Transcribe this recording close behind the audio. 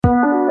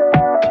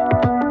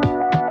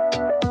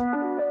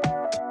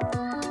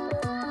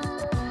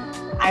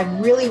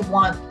really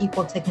want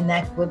people to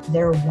connect with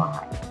their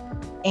why.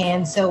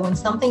 And so when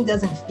something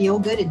doesn't feel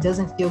good, it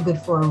doesn't feel good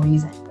for a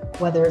reason.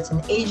 Whether it's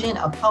an agent,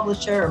 a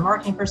publisher, a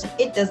marketing person,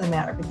 it doesn't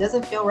matter. If it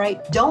doesn't feel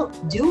right,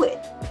 don't do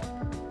it.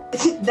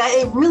 That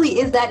it really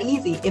is that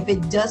easy. If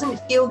it doesn't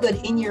feel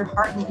good in your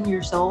heart and in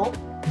your soul,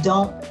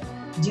 don't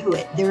do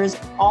it. There is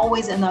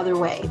always another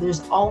way.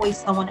 There's always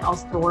someone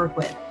else to work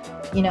with.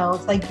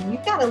 It's like you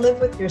got to live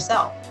with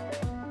yourself.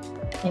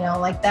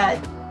 Like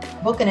that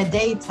book in a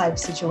day type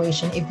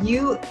situation. If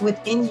you,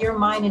 within your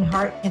mind and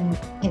heart, can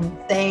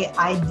say,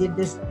 I did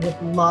this with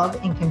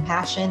love and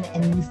compassion,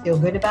 and you feel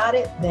good about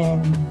it,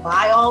 then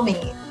by all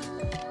means,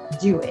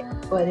 do it.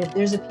 But if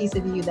there's a piece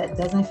of you that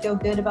doesn't feel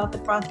good about the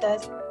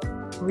process,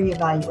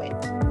 reevaluate.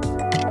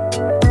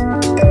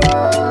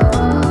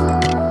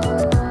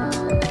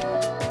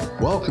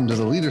 Welcome to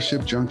the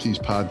Leadership Junkies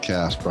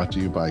podcast, brought to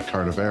you by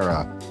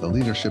Cardivera, the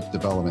leadership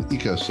development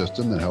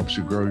ecosystem that helps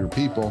you grow your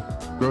people,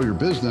 grow your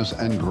business,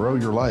 and grow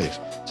your life.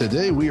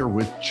 Today, we are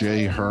with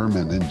Jay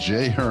Herman. And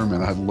Jay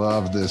Herman, I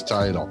love this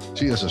title.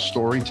 She is a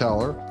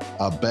storyteller,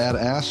 a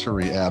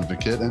badassery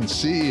advocate, and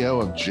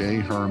CEO of Jay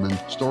Herman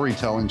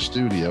Storytelling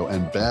Studio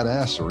and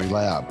Badassery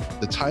Lab.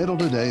 The title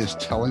today is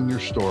Telling Your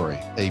Story,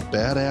 a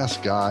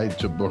badass guide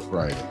to book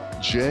writing.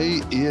 Jay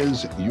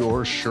is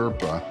your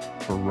Sherpa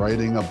for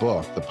writing a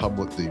book,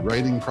 the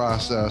writing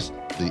process,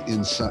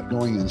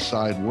 going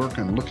inside work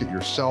and look at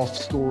your self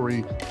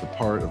story, the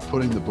part of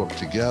putting the book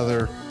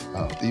together,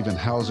 even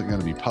how is it going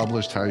to be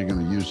published, how are you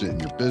going to use it in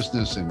your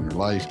business, in your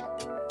life.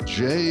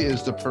 Jay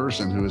is the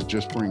person who is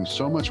just bringing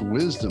so much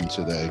wisdom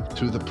today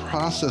to the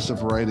process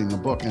of writing a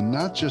book, and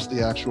not just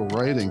the actual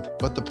writing,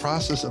 but the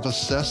process of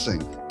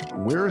assessing.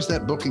 Where does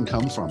that booking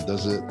come from?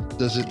 Does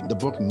the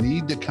book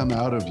need to come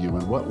out of you?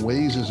 In what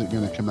ways is it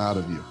going to come out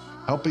of you?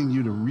 Helping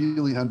you to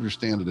really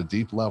understand at a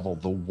deep level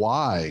the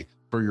why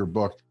for your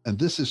book. And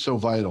this is so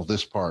vital,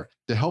 this part,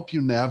 to help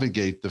you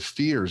navigate the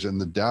fears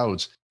and the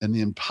doubts and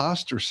the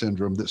imposter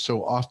syndrome that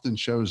so often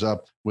shows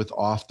up with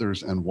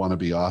authors and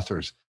wannabe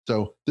authors.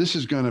 So this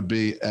is going to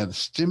be a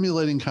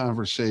stimulating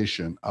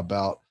conversation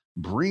about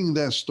bringing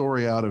that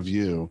story out of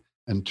you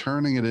and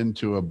turning it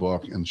into a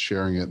book and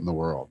sharing it in the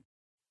world.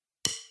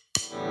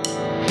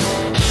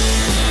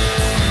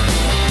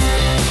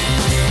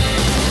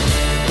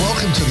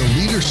 Welcome to the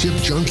Leadership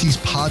Junkies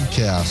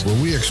podcast,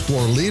 where we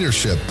explore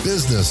leadership,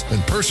 business,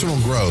 and personal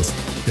growth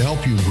to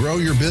help you grow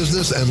your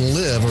business and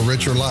live a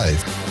richer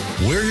life.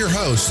 We're your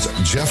hosts,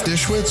 Jeff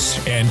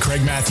Dishwitz and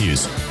Craig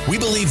Matthews. We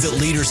believe that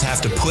leaders have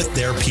to put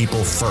their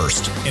people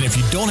first. And if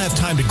you don't have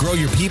time to grow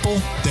your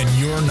people, then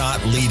you're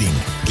not leading.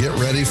 Get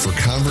ready for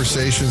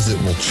conversations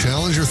that will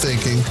challenge your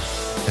thinking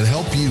and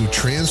help you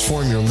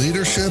transform your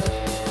leadership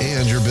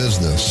and your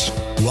business.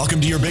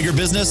 Welcome to your bigger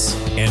business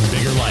and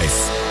bigger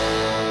life.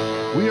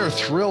 We are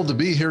thrilled to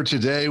be here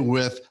today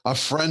with a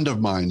friend of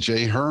mine.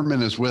 Jay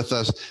Herman is with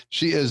us.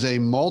 She is a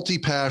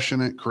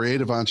multi-passionate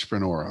creative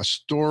entrepreneur, a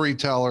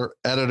storyteller,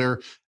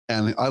 editor,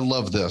 and I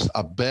love this,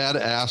 a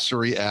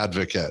badassery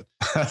advocate.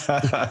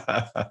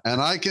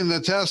 And I can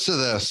attest to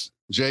this.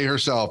 Jay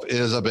herself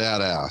is a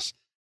badass.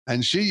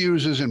 And she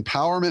uses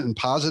empowerment and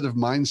positive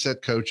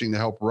mindset coaching to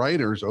help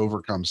writers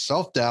overcome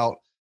self-doubt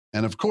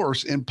and, of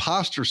course,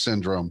 imposter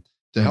syndrome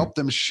to help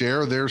them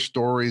share their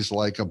stories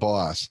like a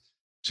boss.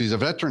 She's a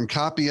veteran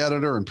copy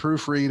editor and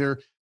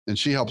proofreader, and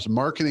she helps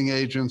marketing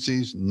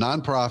agencies,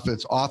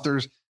 nonprofits,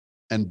 authors,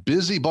 and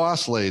busy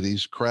boss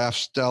ladies craft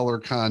stellar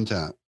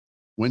content.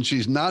 When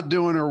she's not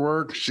doing her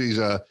work, she's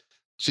a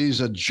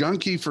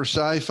junkie for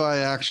sci-fi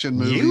action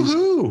movies.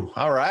 Yoo-hoo!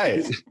 All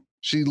right.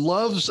 She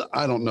loves,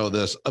 I don't know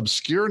this,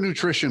 obscure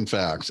nutrition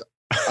facts.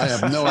 I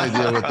have no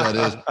idea what that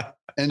is.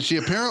 And she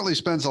apparently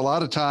spends a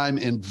lot of time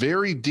in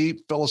very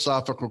deep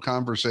philosophical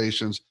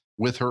conversations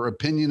with her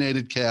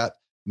opinionated cat,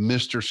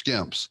 Mr.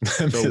 Skimps.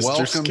 So Mr.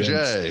 welcome, Skimps.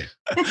 Jay.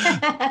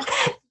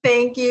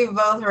 Thank you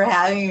both for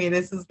having me.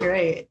 This is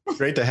great.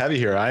 Great to have you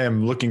here. I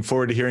am looking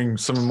forward to hearing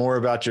some more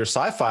about your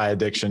sci-fi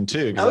addiction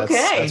too.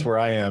 Okay. That's where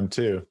I am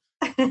too.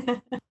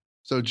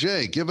 So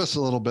Jay, give us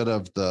a little bit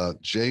of the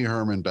Jay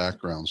Herman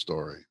background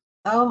story.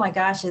 Oh my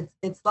gosh,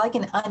 it's like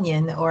an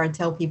onion, or I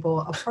tell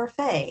people a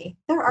parfait.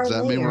 There are Does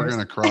that layers. mean we're going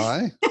to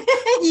cry?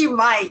 You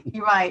might.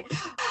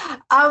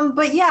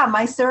 But yeah,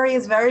 my story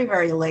is very,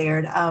 very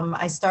layered.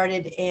 I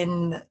started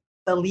in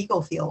the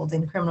legal field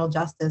in criminal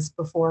justice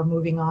before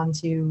moving on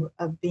to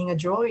being a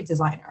jewelry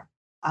designer.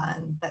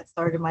 And that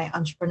started my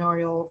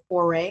entrepreneurial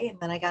foray. And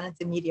then I got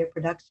into media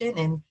production,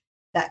 and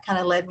that kind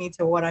of led me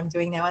to what I'm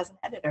doing now as an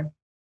editor.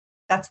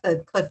 That's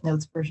the Cliff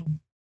Notes version.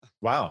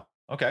 Wow.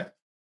 Okay.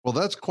 Well,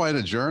 that's quite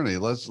a journey.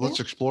 Let's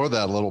explore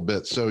that a little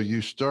bit. So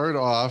you start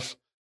off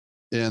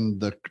in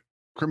the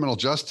criminal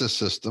justice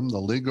system, the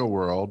legal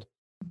world,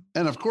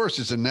 and of course,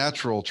 it's a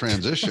natural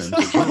transition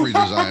to jewelry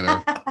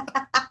designer.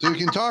 So you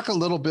can talk a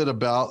little bit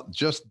about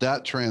just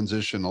that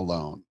transition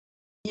alone.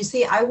 You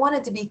see, I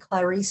wanted to be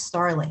Clarice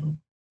Starling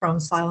from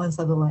Silence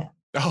of the Lambs.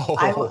 Oh,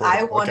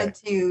 I wanted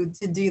to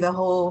do the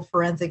whole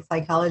forensic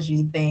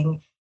psychology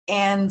thing.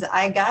 And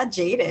I got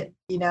jaded,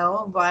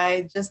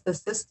 by just the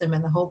system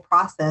and the whole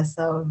process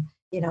of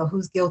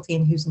who's guilty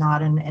and who's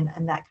not,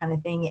 and that kind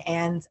of thing.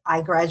 And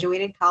I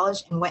graduated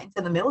college and went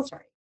into the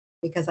military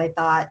because I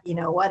thought, you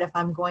know what, if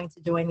I'm going to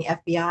join the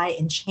FBI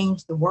and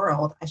change the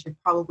world, I should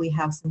probably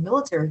have some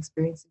military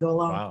experience to go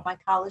along with my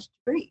college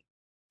degree.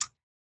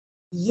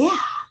 Yeah.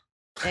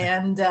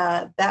 And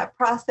that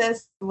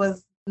process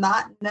was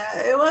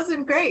it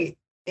wasn't great.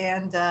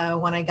 And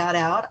when I got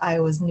out, I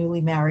was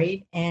newly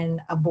married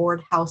and a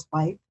bored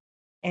housewife.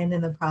 And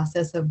in the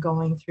process of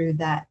going through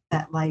that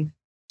life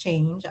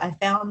change, I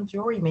found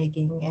jewelry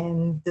making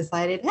and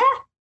decided,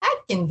 I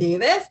can do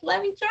this.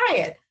 Let me try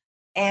it.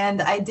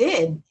 And I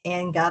did,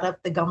 and got up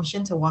the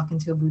gumption to walk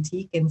into a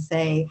boutique and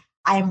say,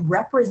 I'm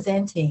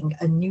representing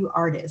a new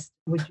artist.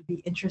 Would you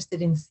be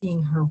interested in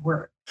seeing her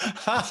work?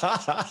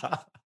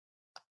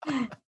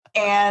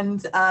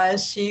 And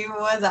she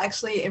was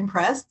actually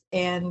impressed,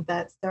 and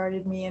that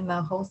started me in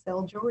the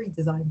wholesale jewelry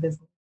design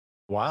business.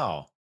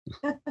 Wow.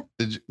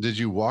 Did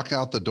you walk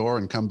out the door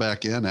and come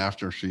back in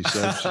after she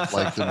said she'd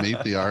like to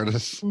meet the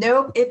artist?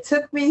 Nope. It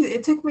took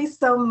me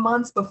some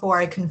months before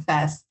I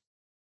confessed.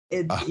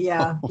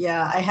 Yeah.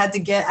 I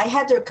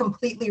had to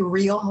completely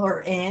reel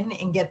her in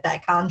and get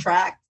that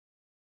contract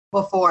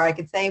before I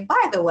could say,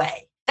 by the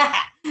way,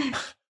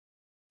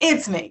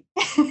 it's me.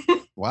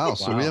 Wow.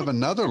 So we have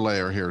another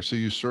layer here. So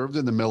you served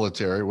in the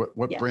military.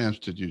 What branch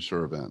did you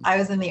serve in? I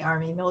was in the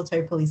Army,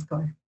 Military Police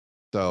Corps.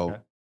 So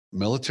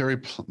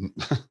military,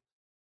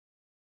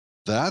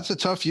 that's a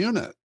tough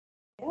unit.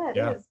 Yeah,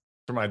 it is.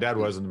 So my dad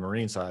was in the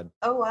Marine side.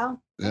 Oh, wow.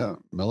 Yeah.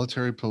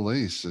 Military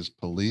police is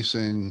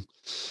policing.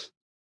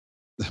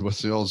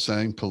 What's the old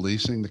saying?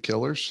 Policing the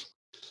killers?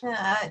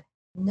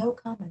 No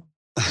comment.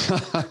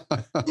 I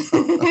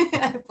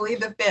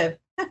plead the fifth.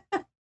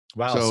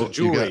 Wow. So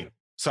jewelry.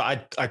 So I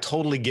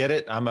totally get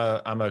it. I'm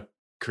a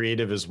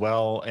creative as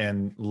well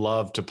and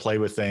love to play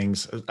with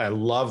things. I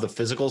love the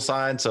physical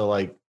side. So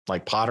like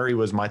pottery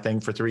was my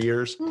thing for 3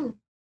 years.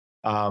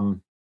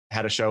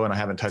 Had a show and I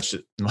haven't touched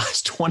it in the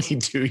last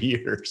 22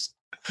 years.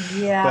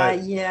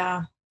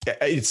 Yeah.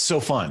 It's so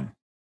fun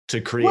to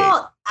create.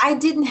 Well, I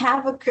didn't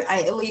have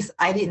at least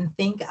I didn't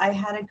think I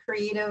had a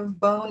creative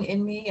bone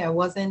in me. I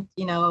wasn't,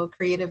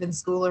 creative in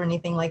school or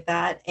anything like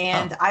that.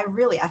 And I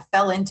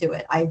fell into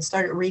it. I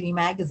started reading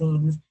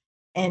magazines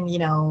and,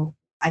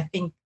 I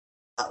think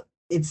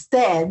it's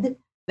said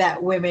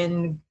that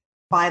women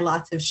buy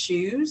lots of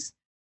shoes.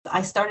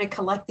 I started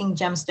collecting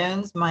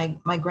gemstones.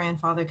 My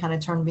grandfather kind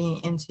of turned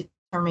me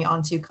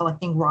onto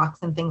collecting rocks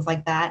and things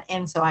like that.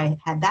 And so I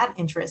had that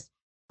interest.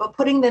 But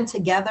putting them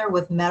together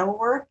with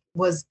metalwork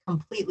was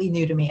completely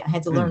new to me. I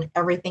had to learn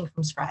everything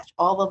from scratch,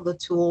 all of the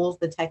tools,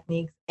 the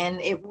techniques,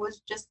 and it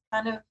was just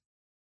kind of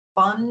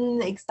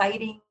fun,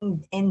 exciting,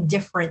 and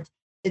different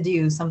to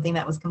do something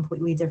that was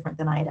completely different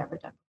than I had ever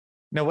done.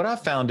 Now, what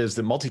I've found is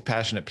that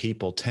multi-passionate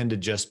people tend to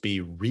just be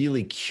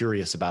really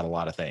curious about a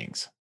lot of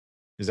things.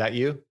 Is that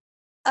you?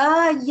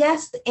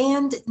 Yes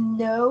and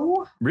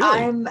no.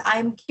 Really?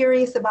 I'm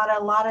curious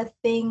about a lot of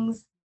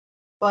things,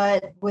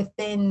 but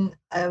within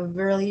a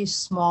really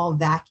small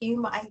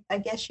vacuum, I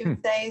guess you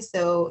could say.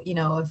 So,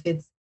 if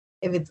it's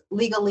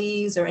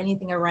legalese or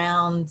anything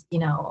around,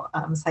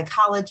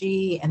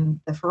 psychology and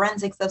the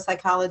forensics of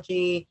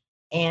psychology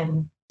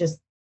and just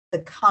the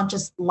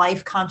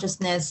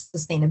consciousness,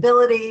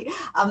 sustainability,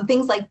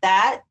 things like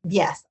that.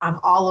 Yes,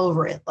 I'm all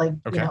over it. Like,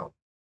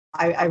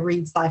 I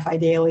read Sci-Fi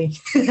Daily,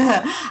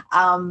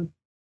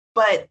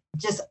 but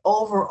just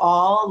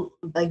overall,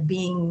 like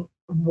being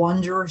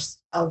wondrous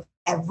of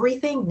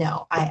everything.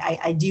 No,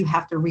 I do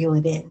have to reel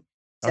it in.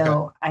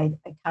 So I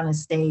kind of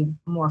stay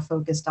more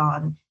focused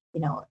on,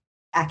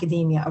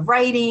 academia of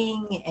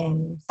writing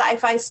and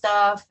sci-fi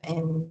stuff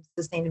and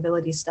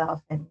sustainability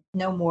stuff and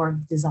no more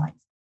design.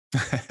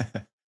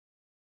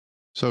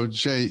 So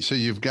Jay,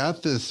 you've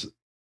got this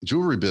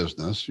jewelry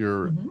business.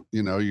 You're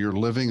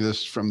living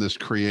this from this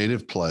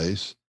creative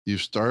place. You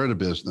started a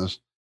business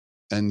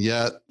and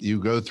yet you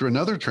go through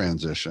another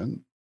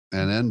transition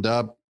and end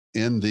up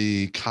in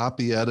the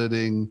copy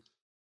editing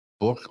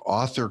book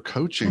author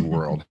coaching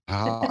world.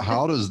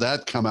 How does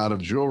that come out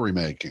of jewelry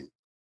making?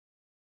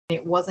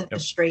 It wasn't a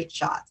straight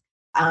shot.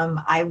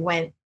 I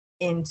went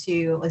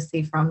into,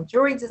 from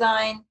jewelry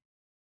design.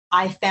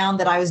 I found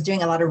that I was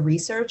doing a lot of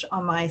research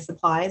on my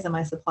supplies and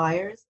my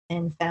suppliers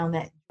and found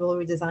that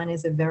jewelry design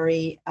is a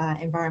very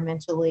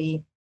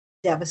environmentally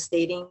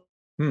devastating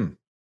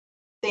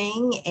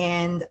thing,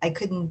 and I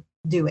couldn't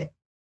do it.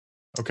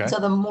 Okay. So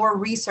the more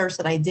research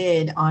that I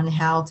did on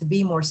how to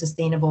be more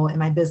sustainable in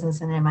my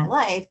business and in my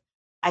life,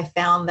 I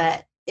found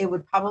that it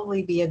would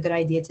probably be a good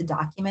idea to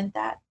document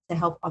that to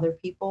help other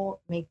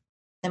people make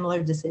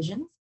similar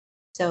decisions.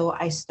 So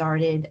I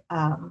started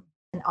an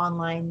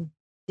online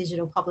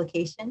digital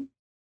publication,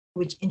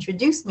 which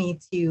introduced me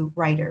to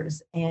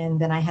writers. And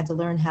then I had to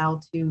learn how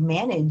to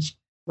manage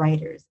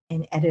writers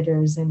and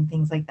editors and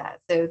things like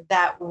that. So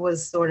that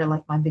was sort of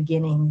like my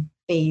beginning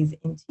phase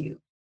into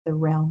the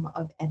realm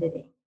of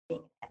editing,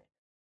 being an editor.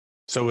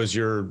 So was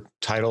your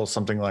title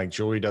something like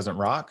Jewelry Doesn't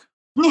Rock?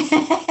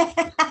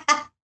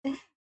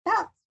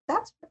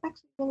 That's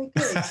actually really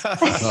good.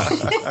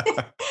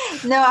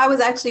 No, I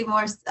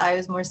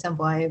was more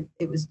simple.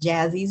 It was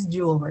Jazzy's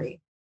Jewelry,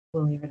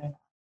 believe it or not.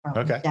 From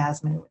Okay.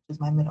 Jasmine, which is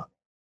my middle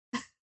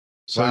name.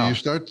 So Wow.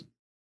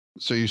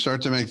 you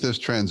start to make this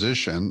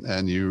transition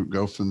and you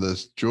go from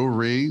this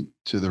jewelry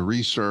to the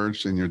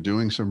research, and you're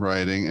doing some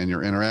writing and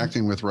you're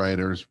interacting with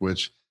writers,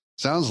 which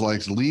sounds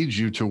like leads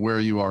you to where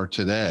you are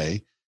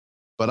today.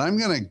 But I'm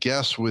going to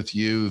guess with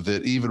you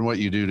that even what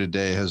you do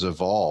today has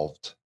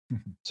evolved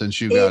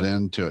since you got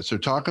into it. So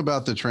talk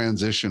about the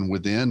transition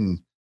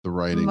within the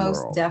writing most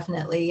world.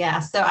 Definitely, yeah.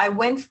 So I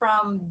went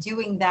from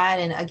doing that,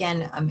 and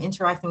again, I'm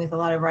interacting with a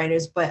lot of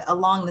writers, but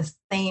along the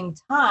same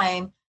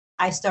time,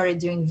 I started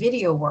doing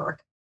video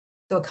work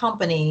to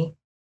accompany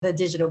the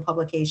digital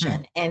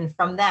publication. And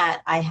from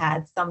that, I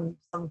had some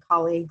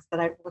colleagues that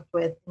I worked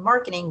with in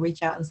marketing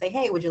reach out and say,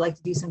 hey, would you like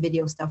to do some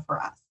video stuff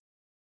for us?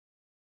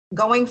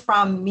 Going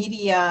from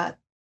media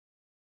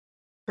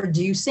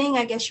producing,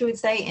 I guess you would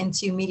say,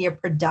 into media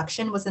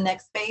production was the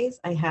next phase.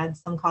 I had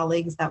some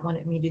colleagues that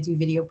wanted me to do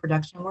video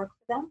production work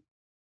for them.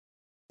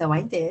 So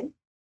I did.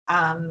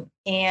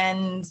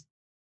 And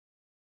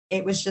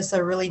it was just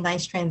a really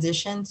nice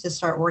transition to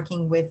start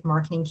working with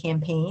marketing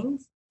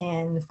campaigns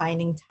and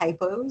finding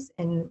typos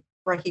and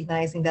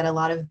recognizing that a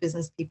lot of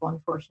business people,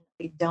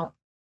 unfortunately, don't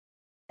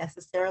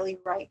necessarily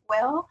write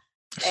well.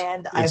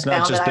 And it's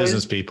not just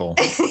business people.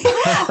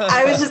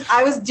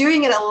 I was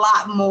doing it a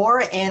lot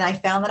more, and I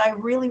found that I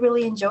really,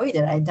 really enjoyed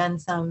it. I'd done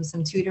some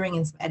tutoring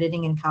and some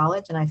editing in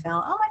college, and I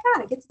found, oh my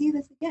God, I get to do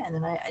this again.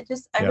 And I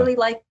really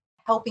like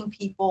helping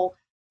people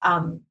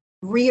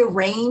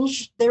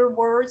rearrange their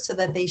words so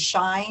that they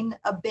shine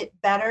a bit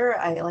better.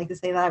 I like to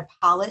say that I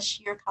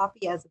polish your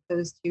copy as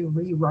opposed to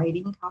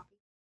rewriting copy.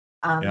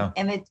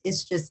 And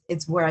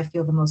it's where I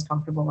feel the most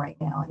comfortable right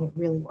now, and it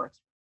really works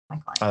for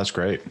my clients. Oh, that's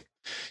great.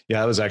 Yeah,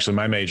 that was actually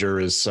my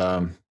major is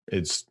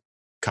it's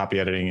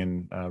copy editing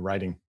and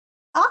writing.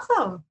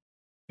 Awesome.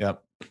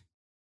 Yep.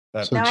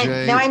 So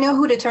now I know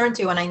who to turn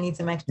to when I need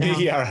some extra help.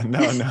 Yeah,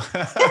 no.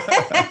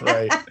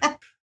 Right.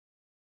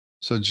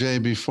 So Jay,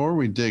 before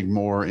we dig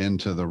more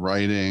into the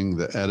writing,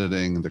 the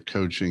editing, the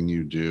coaching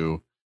you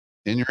do,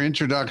 in your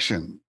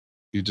introduction,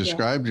 you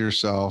described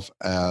yourself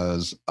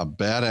as a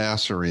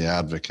badassery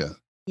advocate.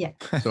 Yeah.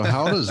 So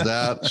how does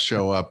that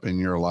show up in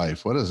your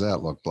life? What does that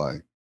look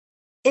like?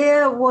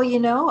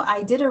 Well,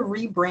 I did a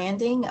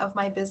rebranding of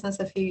my business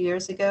a few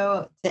years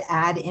ago to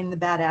add in the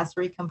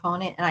badassery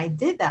component. And I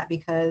did that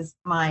because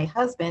my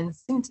husband,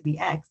 soon to be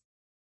ex,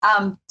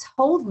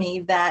 told me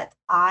that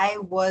I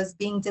was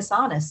being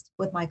dishonest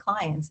with my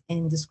clients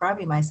in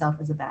describing myself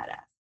as a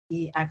badass.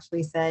 He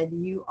actually said,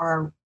 you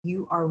are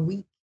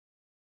weak,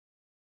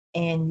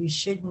 and you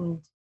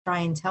shouldn't try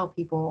and tell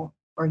people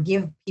or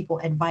give people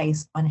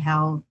advice on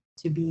how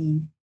to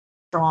be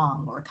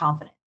strong or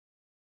confident.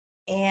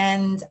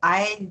 And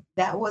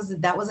that was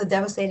a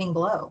devastating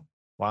blow.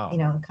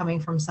 Wow. Coming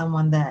from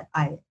someone that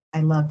I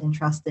loved and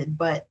trusted.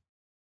 But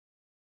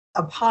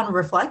upon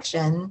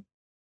reflection,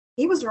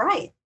 he was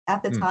right.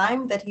 At the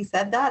time that he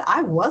said that,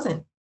 I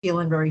wasn't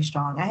feeling very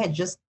strong. I had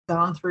just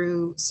gone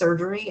through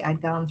surgery.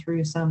 I'd gone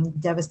through some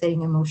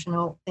devastating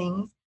emotional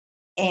things.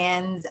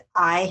 And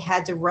I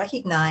had to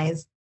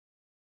recognize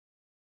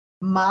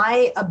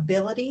my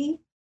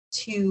ability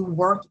to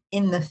work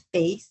in the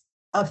face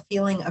of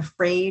feeling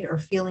afraid or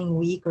feeling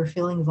weak or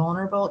feeling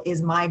vulnerable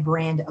is my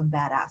brand of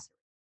badassery.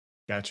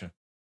 Gotcha.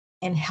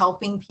 And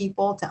helping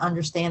people to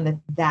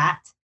understand that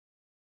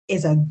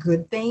is a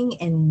good thing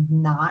and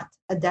not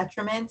a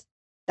detriment.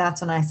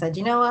 That's when I said,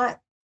 you know what?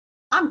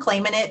 I'm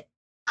claiming it.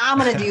 I'm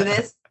going to do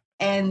this.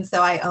 And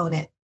so I own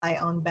it. I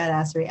own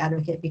Badassery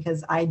Advocate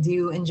because I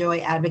do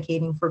enjoy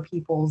advocating for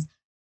people's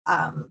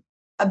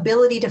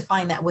ability to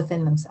find that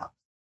within themselves.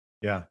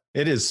 Yeah,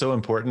 it is so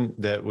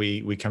important that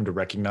we come to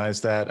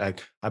recognize that.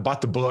 I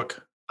bought the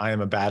book, I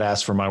Am a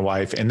Badass, for my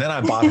wife, and then I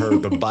bought her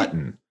the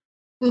button.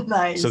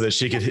 Nice. So that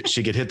she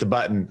could hit the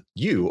button.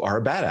 You are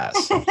a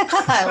badass.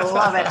 I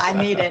love it. I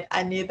need it.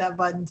 I need that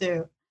button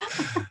too.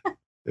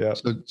 Yeah.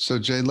 So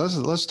Jay,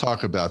 let's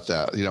talk about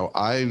that.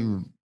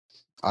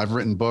 I've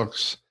written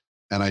books,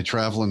 and I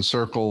travel in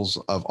circles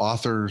of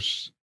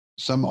authors,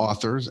 some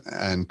authors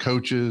and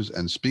coaches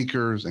and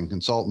speakers and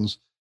consultants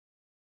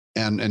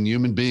and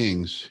human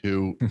beings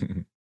who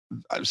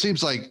it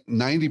seems like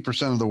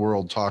 90% of the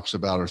world talks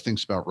about or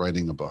thinks about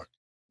writing a book.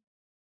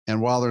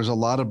 And while there's a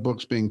lot of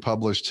books being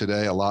published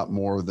today, a lot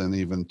more than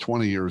even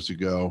 20 years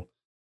ago,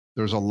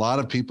 there's a lot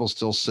of people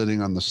still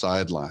sitting on the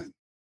sideline.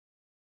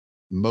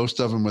 Most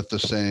of them with the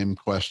same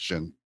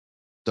question: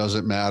 does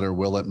it matter?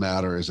 Will it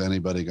matter? Is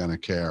anybody going to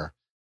care?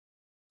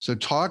 So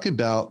talk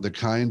about the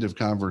kind of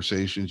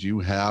conversations you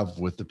have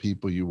with the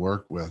people you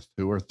work with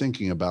who are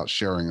thinking about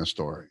sharing a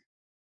story.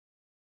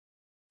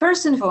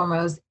 First and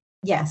foremost,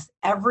 yes,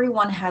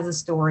 everyone has a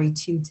story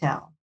to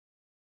tell.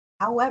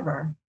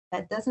 However,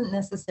 that doesn't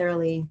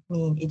necessarily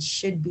mean it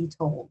should be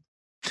told.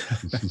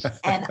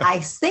 And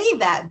I say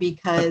that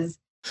because,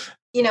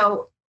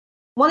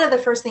 one of the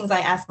first things I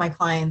ask my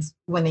clients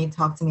when they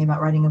talk to me about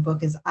writing a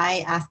book is I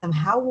ask them,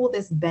 how will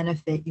this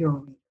benefit your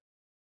reader?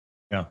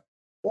 Yeah.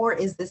 Or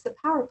is this a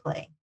power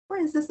play? or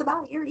is this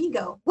about your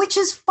ego? Which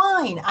is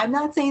fine. I'm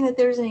not saying that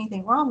there's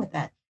anything wrong with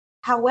that.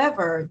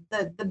 However,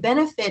 the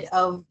benefit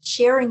of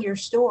sharing your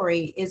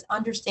story is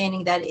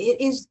understanding that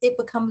it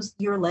becomes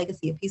your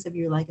legacy, a piece of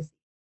your legacy.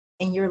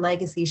 And your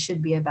legacy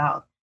should be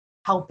about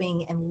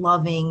helping and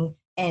loving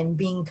and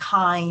being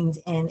kind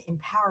and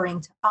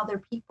empowering to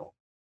other people.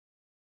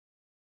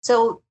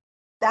 So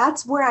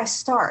that's where I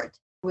start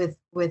with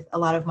a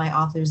lot of my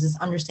authors, is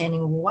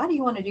understanding, well, why do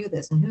you want to do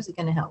this and who's it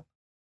going to help?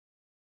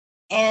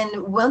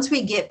 And once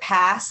we get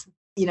past,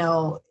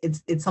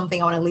 it's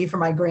something I want to leave for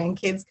my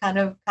grandkids kind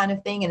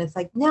of thing. And it's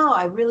like, no,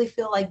 I really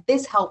feel like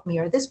this helped me,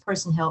 or this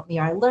person helped me,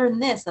 or I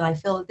learned this and I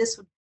feel that this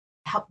would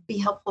be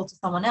helpful to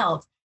someone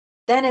else.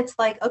 Then it's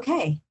like,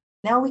 okay,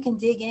 now we can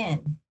dig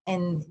in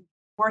and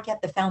work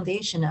at the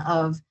foundation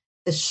of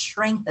the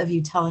strength of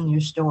you telling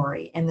your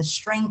story and the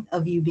strength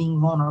of you being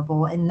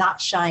vulnerable and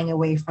not shying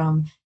away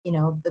from,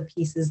 the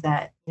pieces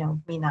that,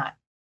 may not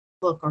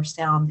look or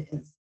sound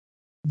as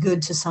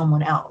good to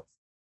someone else.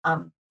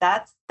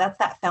 That's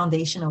that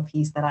foundational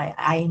piece that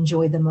I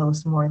enjoy the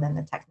most, more than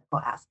the technical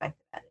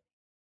aspect of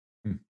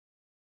it.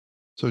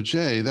 So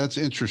Jay, that's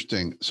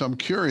interesting. So I'm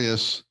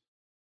curious,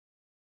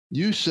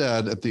 you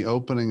said at the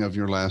opening of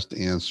your last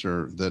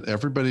answer that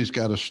everybody's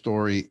got a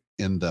story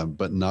in them,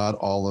 but not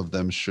all of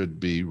them should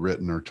be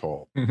written or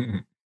told.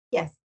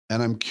 Yes.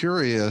 And I'm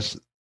curious,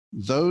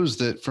 those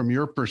that from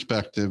your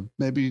perspective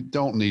maybe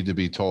don't need to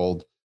be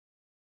told,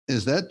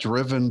 is that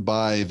driven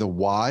by the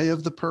why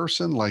of the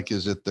person? Like,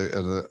 is it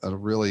a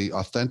really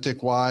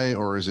authentic why,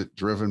 or is it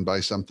driven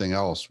by something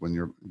else when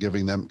you're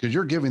giving them, because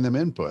you're giving them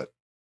input?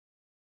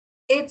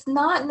 It's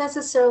not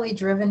necessarily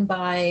driven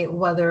by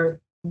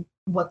whether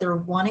what they're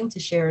wanting to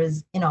share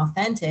is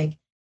inauthentic.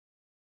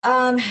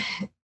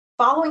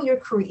 Following your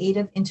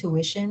creative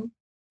intuition,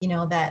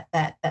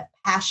 that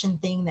passion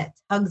thing that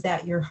tugs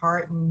at your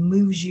heart and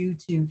moves you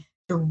to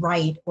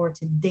write or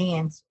to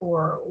dance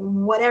or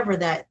whatever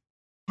that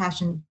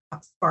passion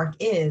spark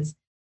is,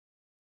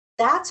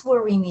 that's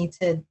where we need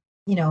to,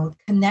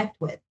 connect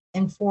with.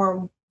 And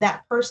for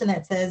that person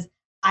that says,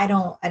 I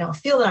don't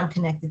feel that I'm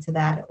connected to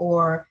that,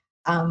 or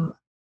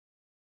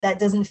that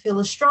doesn't feel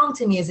as strong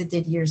to me as it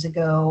did years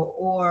ago,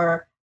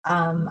 or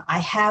I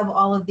have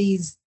all of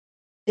these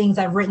things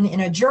I've written in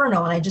a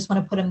journal and I just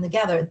want to put them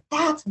together.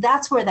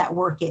 That's where that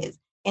work is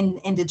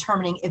in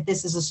determining if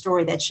this is a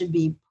story that should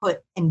be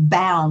put and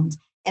bound,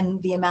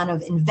 and the amount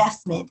of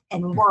investment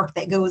and work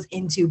that goes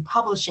into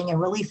publishing and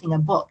releasing a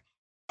book.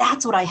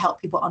 That's what I help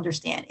people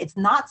understand. It's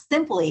not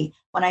simply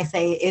when I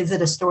say, is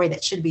it a story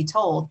that should be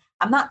told?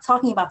 I'm not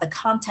talking about the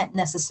content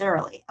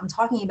necessarily. I'm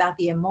talking about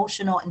the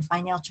emotional and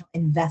financial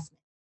investment.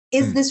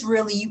 Is this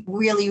really,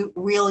 really,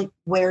 really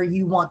where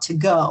you want to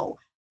go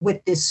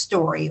with this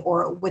story,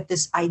 or with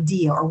this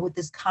idea, or with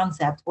this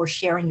concept, or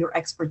sharing your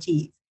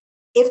expertise?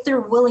 If they're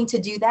willing to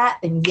do that,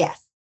 then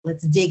yes,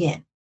 let's dig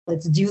in.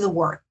 Let's do the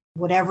work,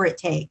 whatever it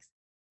takes.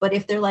 But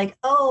if they're like,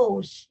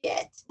 oh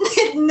shit,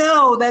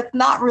 no, that's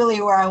not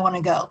really where I want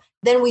to go,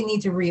 then we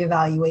need to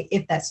reevaluate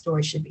if that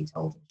story should be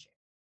told and shared.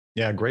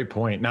 Yeah, great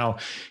point. Now,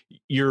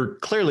 you're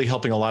clearly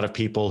helping a lot of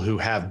people who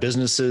have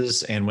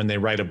businesses, and when they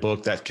write a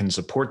book that can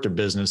support their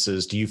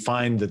businesses, do you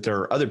find that there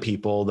are other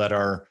people that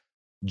are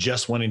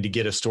just wanting to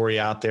get a story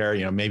out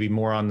there, maybe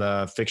more on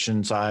the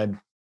fiction side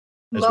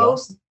as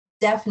Most well?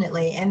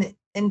 Definitely. And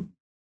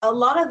a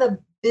lot of the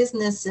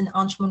business and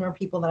entrepreneur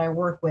people that I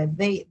work with,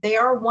 they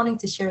are wanting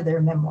to share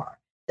their memoir.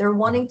 They're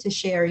wanting to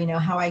share,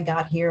 how I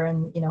got here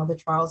and, the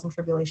trials and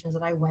tribulations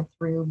that I went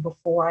through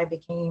before I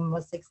became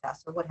a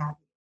success or what have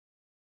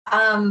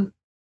you.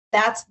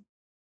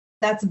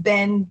 That's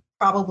been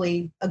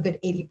probably a good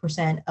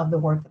 80% of the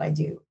work that I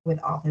do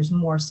with authors,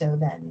 more so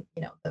than,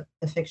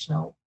 the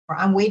fictional. Or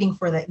I'm waiting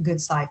for that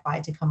good sci-fi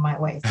to come my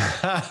way. So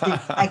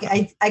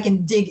I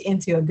can dig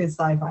into a good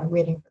sci-fi,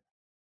 waiting for that.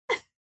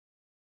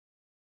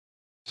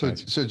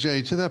 So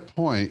Jay, to that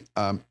point,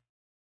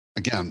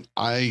 again,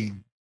 I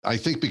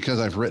think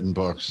because I've written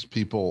books,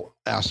 people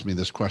ask me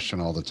this question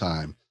all the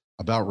time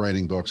about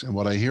writing books. And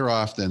what I hear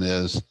often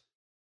is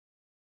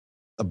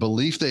a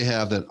belief they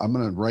have that I'm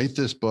going to write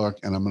this book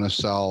and I'm going to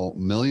sell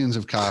millions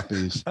of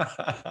copies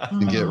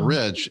and get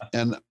rich.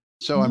 And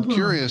so I'm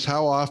curious,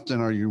 how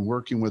often are you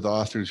working with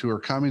authors who are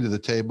coming to the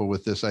table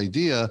with this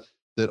idea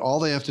that all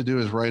they have to do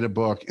is write a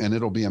book and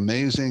it'll be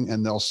amazing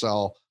and they'll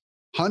sell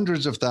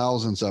hundreds of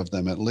thousands of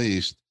them at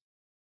least?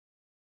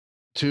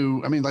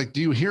 Do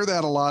you hear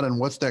that a lot? And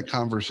what's that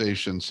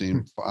conversation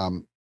seem?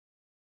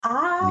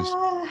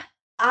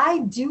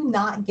 I do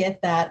not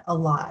get that a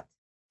lot.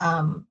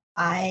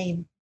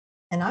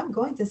 And I'm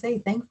going to say,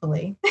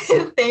 thankfully,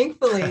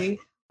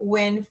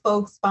 when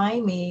folks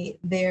find me,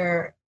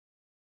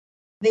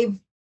 they've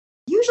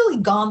usually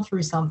gone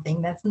through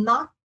something that's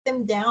knocked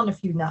them down a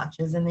few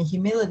notches, and the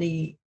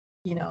humility,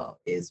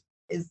 is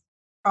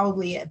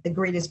probably at the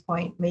greatest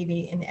point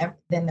maybe in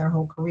their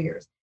whole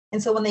careers.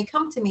 And so when they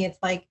come to me, it's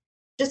like,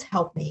 just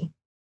help me.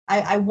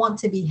 I want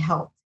to be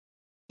helped,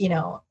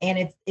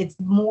 and it's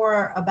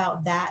more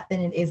about that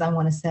than it is I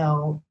want to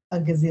sell a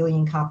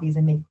gazillion copies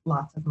and make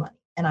lots of money.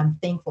 And I'm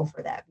thankful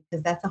for that,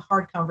 because that's a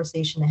hard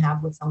conversation to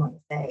have with someone, to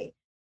say,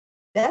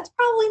 that's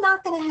probably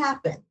not going to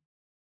happen.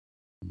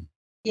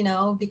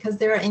 Because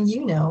there are, and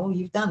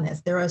you've done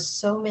this, there are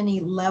so many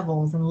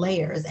levels and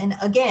layers. And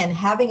again,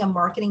 having a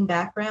marketing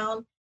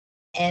background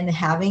and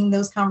having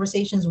those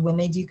conversations when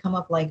they do come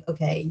up, like,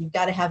 okay, you've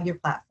got to have your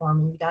platform,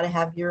 and you got to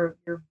have your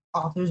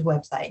author's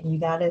website, and you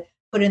got to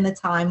put in the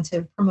time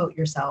to promote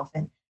yourself.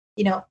 And,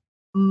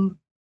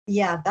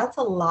 yeah, that's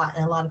a lot.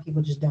 And a lot of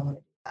people just don't want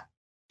to do that.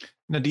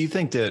 Now, do you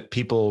think that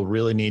people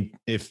really need,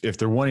 if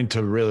they're wanting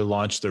to really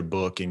launch their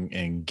book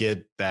and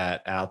get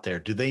that out there,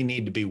 do they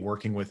need to be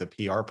working with a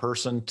PR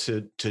person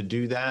to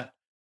do that?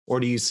 Or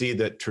do you see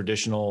that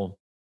traditional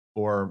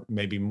or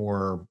maybe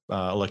more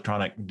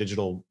electronic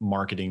digital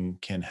marketing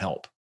can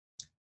help?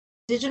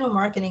 Digital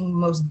marketing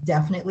most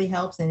definitely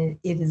helps, and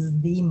it is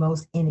the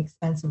most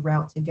inexpensive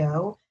route to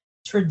go.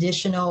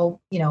 Traditional,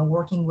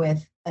 working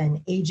with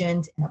an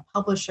agent and a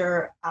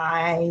publisher,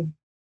 I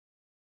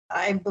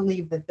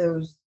believe that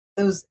those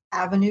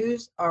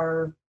avenues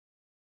are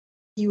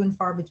few and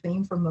far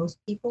between for most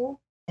people.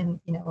 And,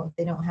 if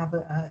they don't have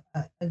a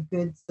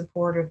good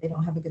support, or if they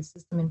don't have a good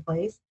system in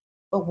place.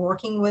 But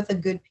working with a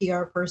good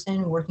PR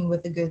person, working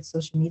with a good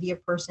social media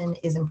person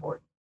is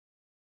important.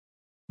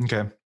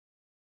 Okay.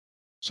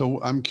 So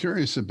I'm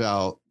curious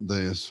about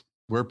this,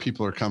 where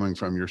people are coming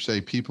from. You say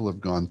people have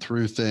gone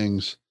through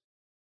things.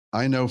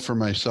 I know for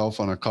myself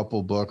on a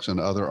couple books, and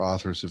other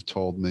authors have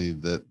told me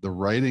that the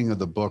writing of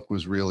the book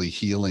was really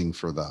healing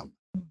for them.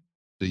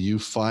 Do you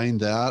find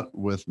that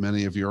with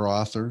many of your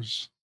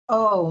authors?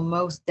 Oh,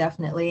 most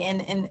definitely.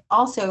 And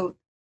also,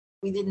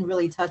 we didn't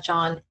really touch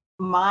on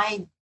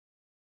my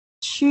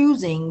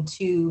choosing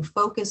to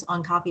focus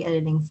on copy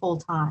editing full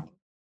time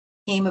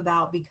came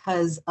about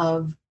because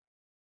of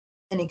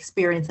an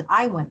experience that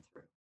I went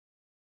through.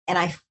 And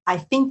I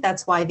think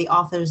that's why the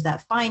authors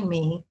that find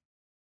me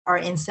are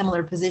in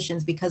similar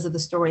positions, because of the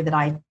story that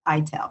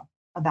I tell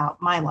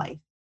about my life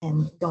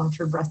and going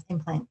through breast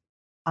implant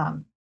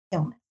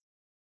illness.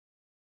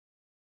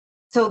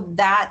 So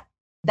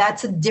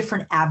that's a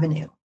different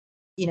avenue.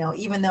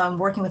 Even though I'm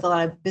working with a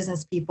lot of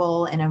business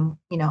people, and I'm,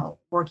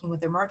 working with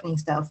their marketing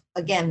stuff,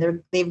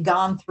 again, they've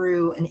gone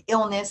through an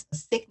illness, a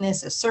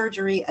sickness, a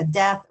surgery, a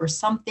death, or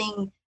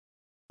something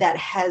that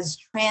has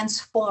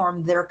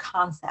transformed their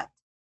concept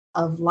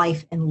of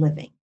life and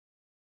living.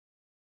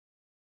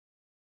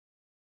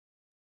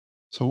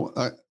 So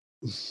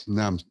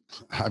now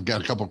I've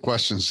got a couple of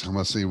questions. I'm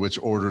going to see which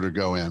order to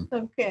go in.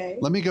 Okay.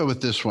 Let me go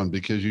with this one,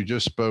 because you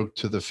just spoke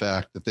to the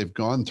fact that they've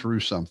gone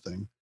through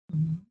something.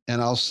 Mm-hmm.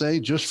 And I'll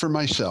say, just for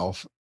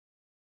myself,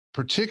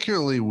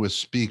 particularly with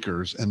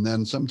speakers, and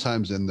then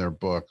sometimes in their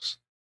books,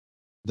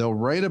 they'll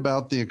write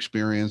about the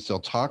experience, they'll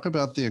talk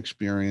about the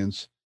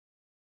experience,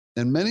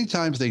 and many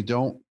times they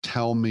don't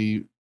tell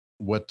me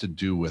what to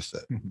do with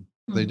it.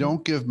 Mm-hmm. They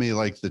don't give me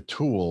like the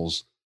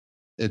tools.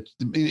 It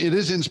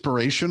is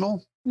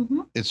inspirational.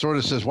 Mm-hmm. It sort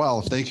of says, well,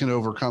 if they can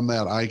overcome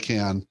that, I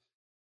can.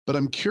 But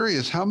I'm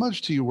curious, how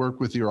much do you work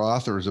with your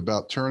authors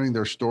about turning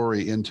their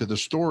story into the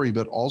story,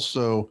 but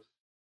also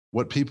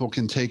what people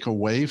can take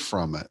away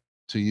from it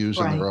to use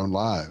in their own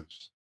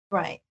lives?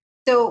 Right.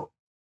 So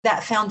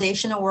that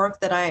foundational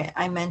work that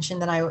I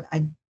mentioned that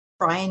I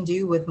try and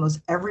do with most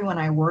everyone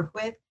I work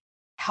with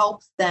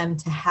helps them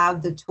to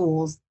have the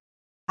tools,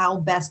 how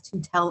best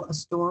to tell a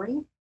story.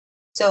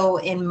 So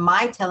in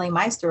my telling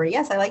my story,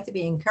 yes, I like to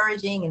be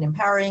encouraging and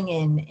empowering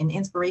and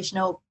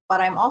inspirational,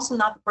 but I'm also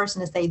not the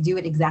person to say, do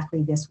it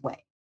exactly this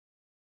way.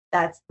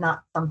 That's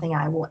not something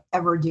I will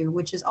ever do,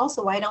 which is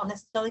also why I don't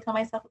necessarily call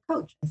myself a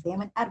coach. I say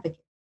I'm an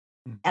advocate.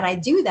 Mm-hmm. And I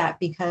do that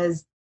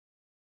because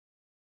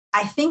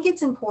I think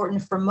it's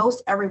important for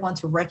most everyone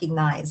to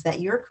recognize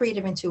that your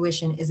creative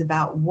intuition is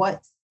about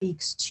what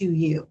speaks to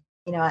you.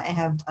 I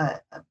have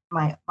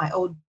my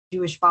old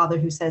Jewish father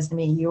who says to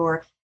me,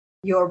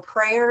 your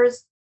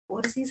prayers,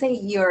 what does he say?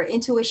 Your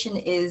intuition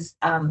is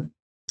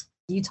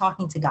you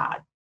talking to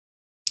God.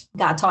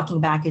 God talking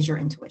back is your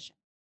intuition.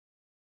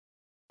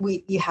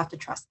 You have to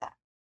trust that.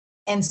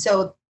 And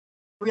so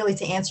really,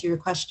 to answer your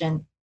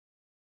question,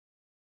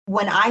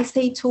 when I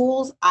say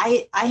tools,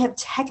 I have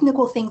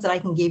technical things that I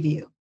can give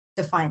you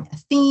to find a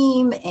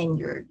theme and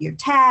your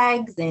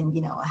tags and,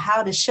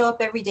 how to show up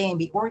every day and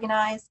be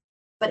organized.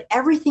 But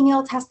everything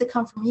else has to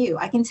come from you.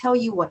 I can tell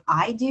you what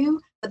I do,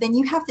 but then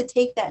you have to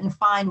take that and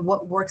find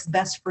what works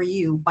best for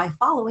you by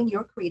following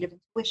your creative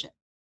intuition.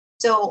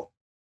 So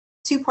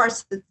 2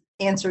 parts to the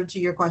answer to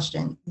your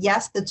question.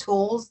 Yes, the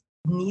tools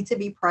need to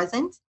be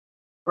present,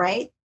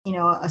 right?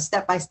 A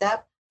step by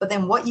step, but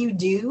then what you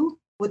do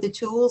with the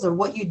tools, or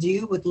what you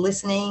do with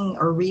listening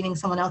or reading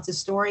someone else's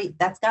story,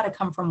 that's got to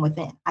come from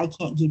within. I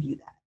can't give you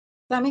that.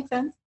 Does that make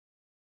sense?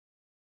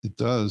 It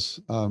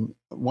does.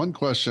 One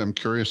question I'm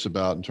curious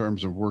about in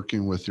terms of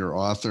working with your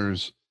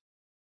authors,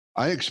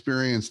 I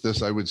experienced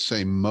this, I would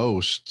say,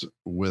 most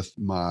with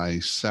my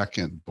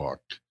second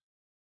book.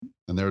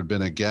 And there had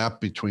been a gap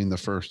between the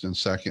first and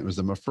second. It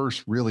was my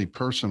first really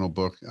personal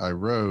book I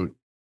wrote.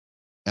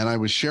 And I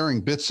was sharing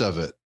bits of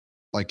it,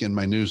 like in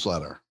my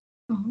newsletter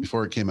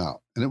before it came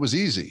out. And it was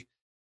easy.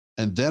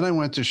 And then I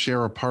went to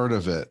share a part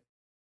of it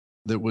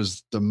that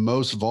was the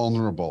most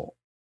vulnerable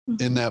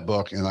in that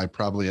book. And I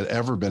probably had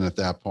ever been at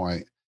that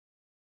point.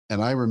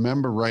 And I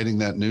remember writing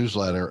that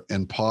newsletter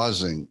and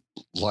pausing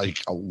like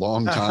a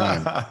long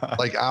time,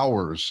 like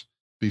hours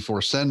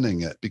before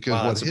sending it,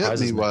 because what hit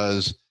me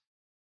was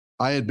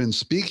I had been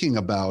speaking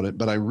about it,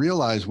 but I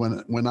realized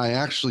when I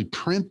actually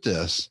print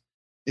this,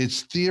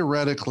 it's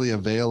theoretically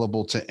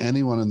available to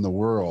anyone in the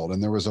world.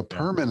 And there was a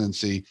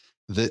permanency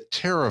that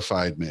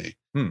terrified me.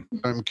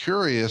 I'm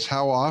curious,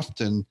 how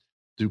often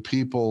do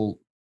people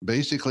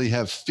basically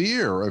have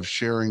fear of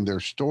sharing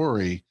their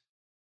story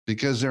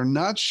because they're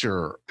not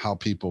sure how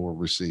people will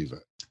receive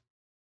it?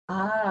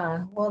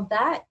 Well,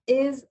 that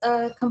is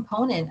a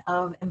component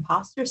of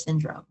imposter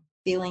syndrome,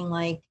 feeling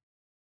like,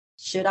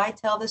 should I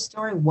tell this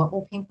story? What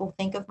will people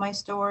think of my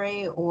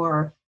story?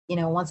 Or,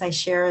 once I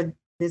share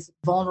this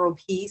vulnerable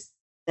piece,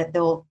 that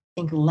they'll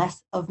think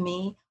less of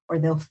me, or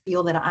they'll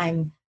feel that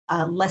I'm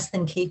less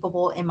than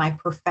capable in my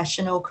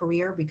professional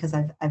career because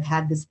I've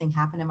had this thing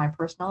happen in my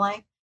personal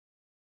life.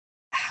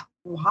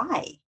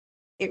 Why?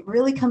 It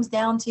really comes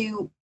down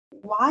to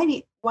why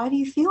do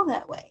you feel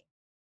that way?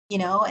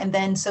 And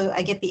then so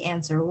I get the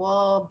answer,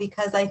 well,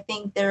 because I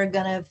think they're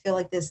gonna feel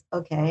like this.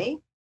 Okay,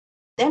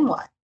 then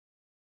what?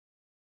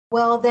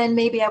 Well, then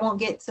maybe I won't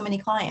get so many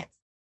clients.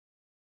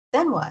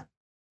 Then what?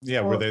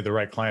 Yeah, were they the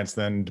right clients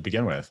then to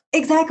begin with?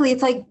 Exactly.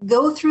 It's like,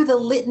 go through the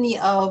litany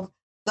of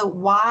the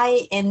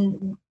why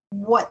and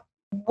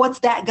what's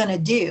that gonna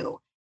do?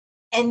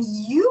 And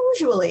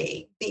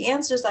usually the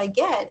answers I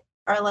get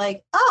are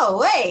like, oh,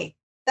 wait,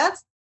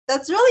 that's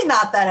really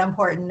not that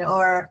important,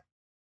 or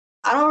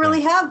I don't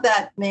really have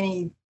that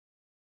many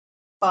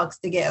bucks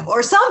to give,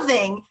 or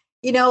something,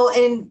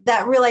 and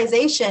that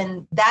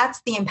realization,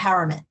 that's the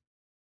empowerment.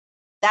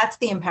 That's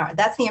the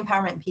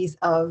empowerment piece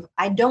of,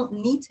 I don't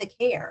need to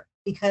care,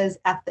 because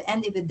at the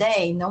end of the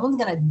day, no one's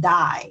going to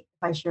die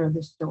if I share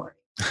this story.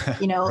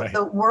 Right.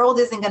 The world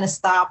isn't going to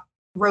stop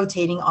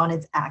rotating on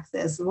its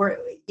axis.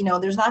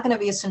 There's not going to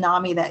be a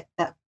tsunami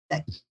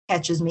that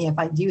catches me if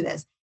I do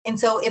this. And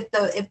so if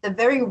the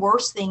very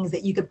worst things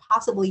that you could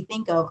possibly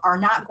think of are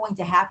not going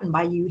to happen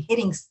by you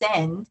hitting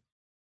send,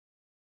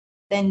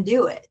 then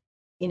do it,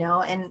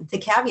 and to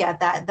caveat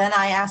that, then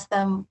I ask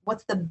them,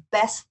 what's the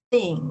best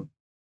thing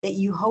that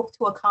you hope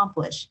to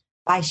accomplish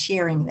by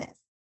sharing this?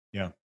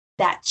 Yeah.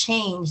 That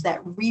change,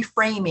 that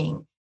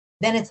reframing,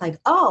 then it's like,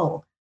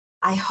 oh,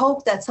 I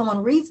hope that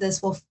someone reads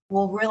this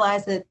will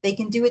realize that they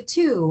can do it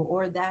too,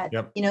 or that,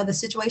 the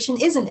situation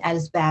isn't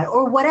as bad,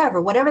 or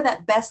whatever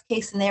that best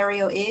case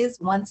scenario is.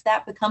 Once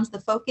that becomes the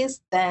focus,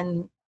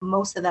 then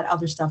most of that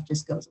other stuff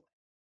just goes away.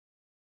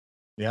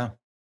 Yeah.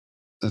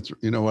 That's,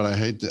 what I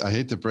hate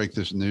to break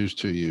this news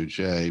to you,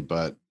 Jay,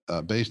 but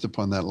based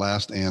upon that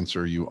last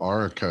answer, you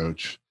are a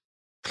coach.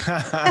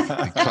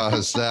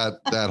 Because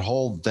that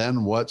whole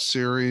Then What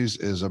series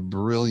is a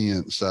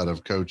brilliant set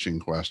of coaching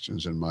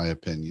questions, in my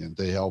opinion.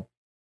 They help,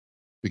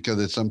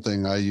 because it's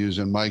something I use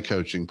in my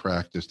coaching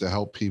practice to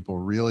help people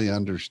really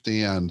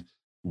understand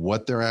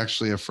what they're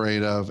actually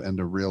afraid of, and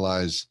to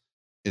realize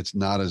it's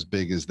not as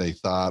big as they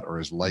thought, or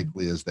as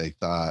likely as they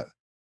thought.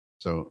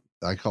 So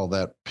I call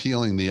that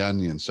peeling the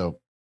onion. So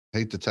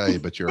hate to tell you,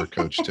 but you're a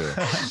coach too.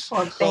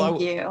 Well, thank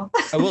you.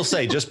 I will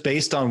say, just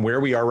based on where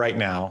we are right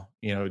now,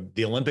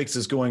 the Olympics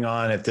is going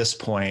on at this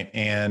point,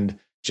 and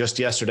just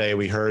yesterday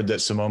we heard that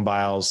Simone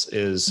Biles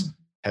has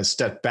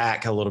stepped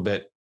back a little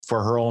bit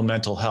for her own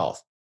mental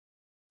health,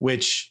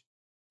 which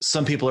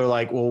some people are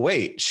like, well,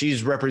 wait,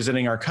 she's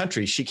representing our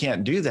country, she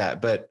can't do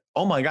that. But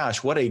oh my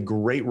gosh, what a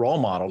great role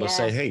model to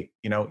say, hey,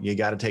 you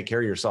got to take care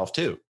of yourself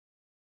too.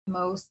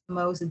 Most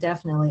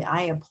definitely.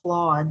 I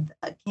applaud.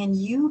 Can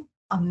you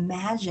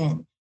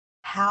imagine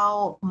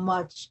how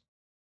much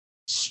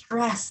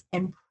stress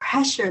and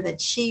pressure that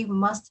she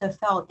must have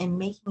felt in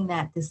making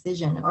that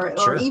decision,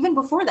 or even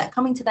before that,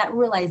 coming to that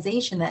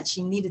realization that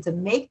she needed to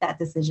make that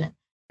decision?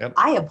 Yep.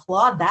 I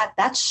applaud that.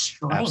 That's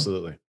strength.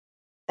 Absolutely.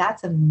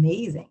 That's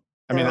amazing.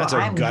 I mean, that's a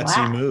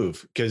gutsy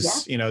move,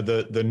 because,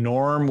 the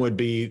norm would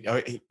be,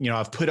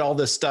 I've put all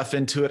this stuff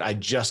into it, I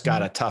just got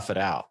to tough it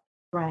out.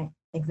 Right.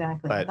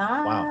 Exactly. But,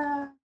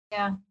 wow.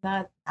 Yeah.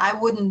 I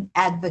wouldn't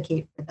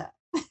advocate for that.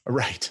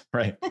 Right.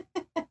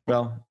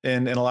 Well,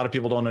 and a lot of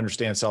people don't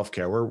understand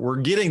self-care. We're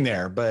getting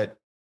there, but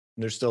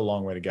there's still a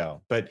long way to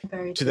go. But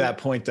to that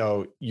point,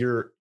 though,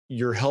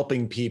 you're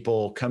helping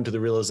people come to the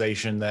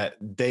realization that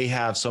they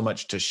have so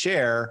much to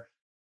share.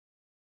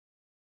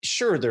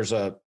 Sure, there's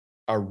a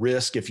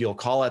risk, if you'll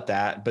call it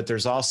that, but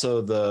there's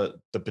also the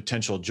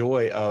potential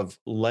joy of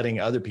letting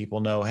other people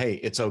know, hey,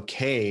 it's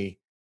okay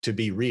to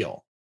be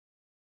real.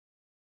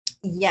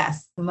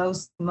 Yes,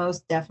 most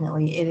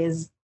definitely.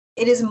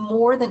 It is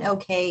more than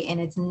okay,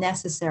 and it's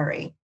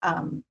necessary.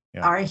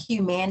 Our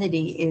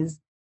humanity is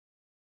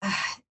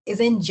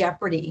in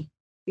jeopardy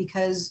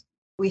because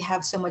we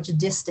have so much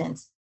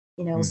distance.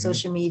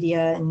 Social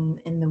media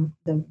and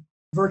the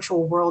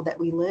virtual world that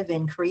we live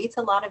in creates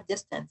a lot of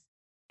distance,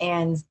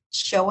 and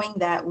showing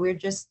that we're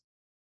just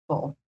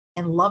full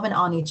and loving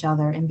on each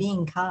other and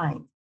being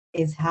kind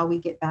is how we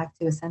get back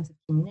to a sense of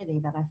community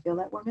that I feel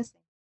that we're missing.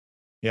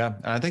 Yeah.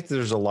 I think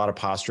there's a lot of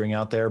posturing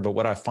out there, but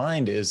what I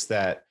find is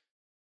that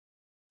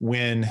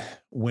when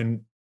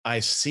I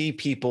see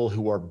people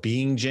who are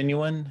being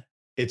genuine,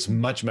 it's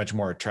much, much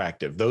more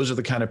attractive. Those are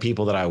the kind of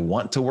people that I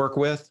want to work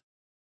with.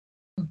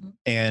 Mm-hmm.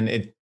 And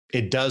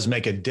it does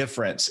make a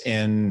difference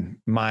in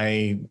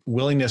my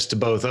willingness to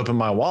both open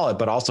my wallet,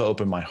 but also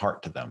open my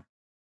heart to them.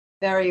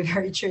 Very,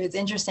 very true. It's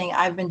interesting.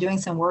 I've been doing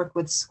some work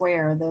with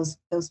Square. Those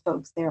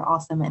folks, they're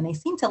awesome. And they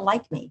seem to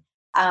like me.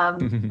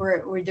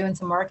 We're doing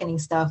some marketing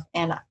stuff.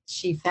 And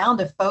she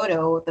found a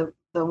photo,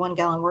 the one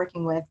gal I'm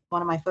working with,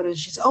 one of my photos.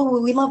 She said, "Oh,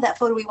 we love that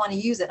photo. We want to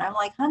use it." I'm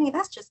like, "Honey,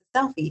 that's just a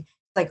selfie."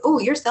 Like, "Oh,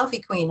 you're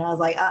selfie queen." I was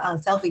like,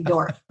 selfie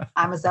dork.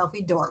 I'm a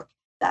selfie dork.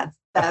 That's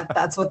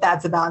what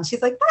that's about. And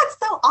she's like, "That's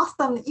so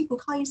awesome that you can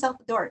call yourself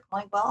a dork." I'm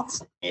like, "Well,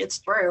 it's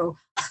true."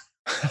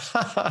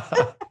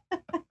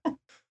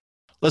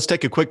 Let's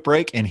take a quick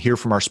break and hear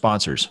from our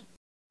sponsors.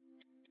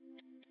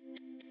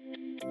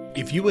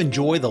 If you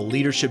enjoy the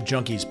Leadership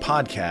Junkies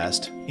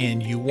podcast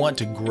and you want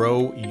to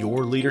grow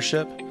your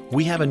leadership,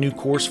 we have a new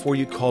course for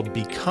you called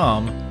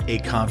Become a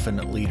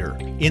Confident Leader.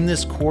 In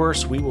this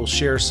course, we will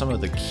share some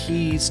of the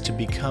keys to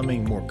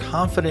becoming more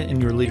confident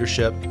in your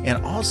leadership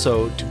and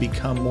also to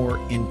become more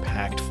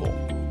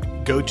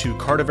impactful. Go to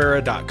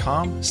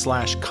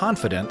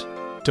cardavera.com/confident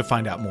to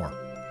find out more.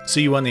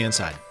 See you on the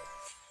inside.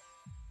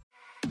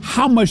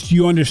 How much do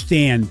you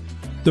understand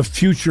the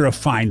future of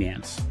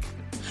finance?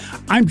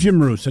 I'm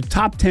Jim Roos, a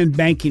top 10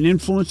 banking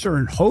influencer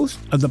and host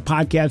of the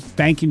podcast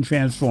Banking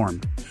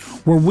Transformed,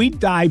 where we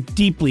dive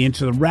deeply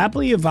into the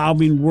rapidly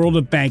evolving world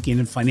of banking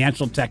and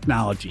financial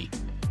technology.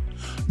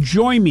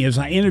 Join me as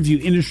I interview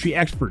industry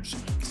experts,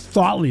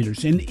 thought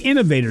leaders, and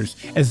innovators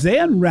as they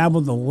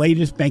unravel the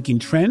latest banking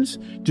trends,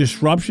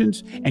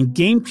 disruptions, and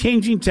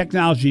game-changing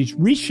technologies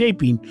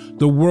reshaping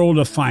the world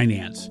of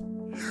finance.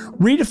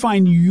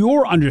 Redefine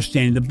your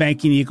understanding of the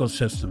banking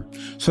ecosystem.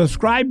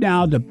 Subscribe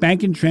now to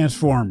Banking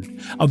Transformed,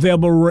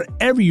 available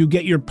wherever you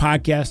get your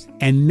podcast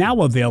and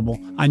now available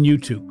on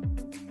YouTube.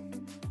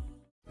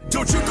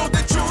 Don't you know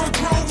that you're a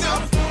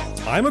grown-up?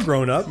 I'm a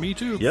grown-up. Me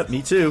too. Yep,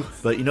 me too.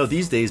 But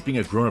these days being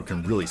a grown-up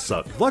can really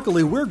suck.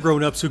 Luckily, we're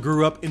grown-ups who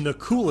grew up in the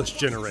coolest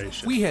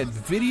generation. We had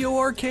video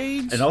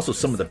arcades. And also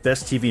some of the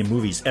best TV and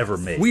movies ever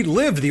made. We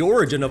lived the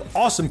origin of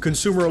awesome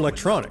consumer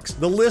electronics.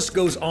 The list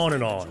goes on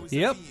and on.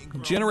 Yep,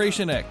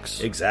 Generation X.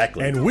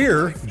 Exactly. And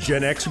we're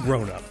Gen X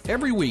grown-up.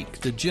 Every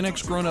week, the Gen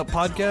X Grown Up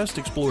podcast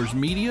explores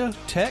media,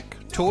 tech,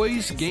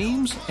 toys,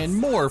 games, and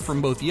more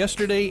from both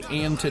yesterday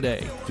and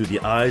today. Through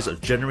the eyes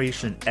of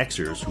Generation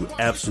Xers who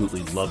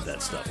absolutely love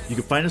that stuff. You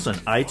can find us on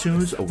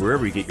iTunes or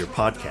wherever you get your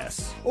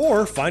podcasts.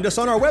 Or find us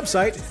on our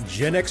website,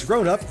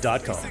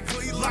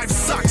 genxgrownup.com. Life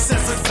sucks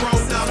as a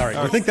grown-up. All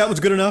right, you think that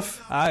was good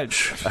enough? I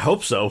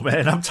hope so,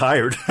 man. I'm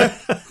tired.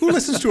 Who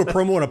listens to a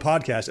promo on a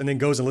podcast and then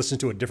goes and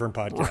listens to a different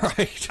podcast?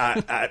 Right.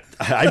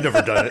 I've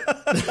never done it.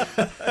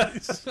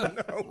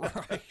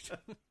 Right.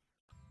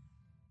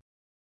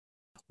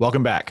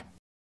 Welcome back.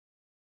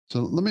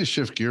 So let me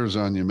shift gears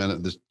on you a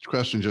minute. This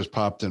question just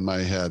popped in my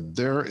head.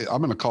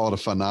 I'm going to call it a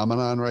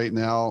phenomenon right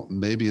now.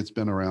 Maybe it's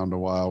been around a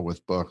while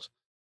with books.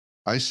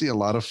 I see a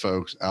lot of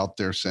folks out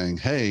there saying,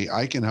 "Hey,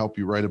 I can help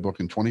you write a book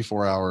in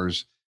 24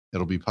 hours.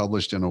 It'll be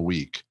published in a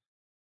week."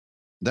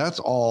 That's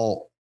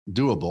all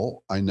doable.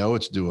 I know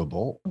it's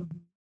doable.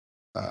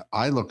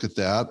 I look at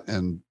that,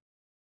 and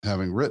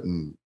having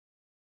written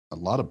a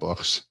lot of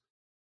books,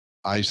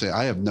 I say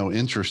I have no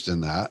interest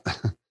in that.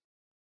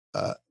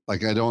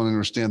 Like, I don't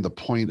understand the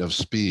point of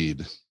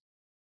speed.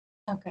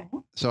 Okay.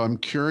 So I'm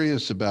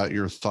curious about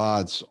your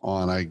thoughts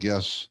on, I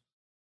guess,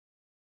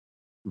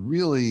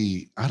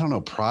 really, I don't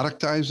know,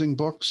 productizing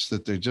books,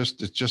 that it's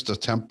just a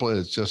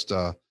template. It's just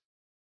a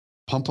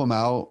pump them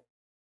out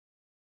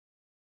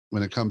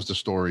when it comes to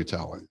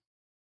storytelling.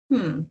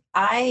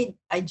 I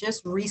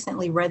just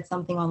recently read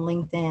something on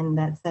LinkedIn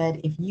that said,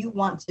 if you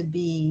want to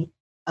be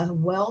a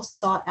well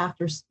sought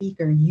after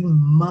speaker, you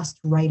must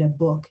write a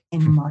book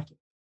and market.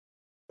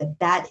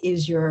 That's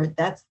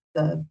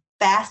the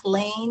fast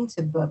lane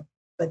to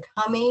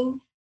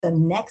becoming the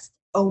next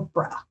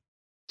Oprah.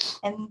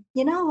 And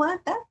you know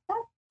what? That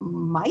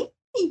might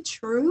be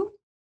true.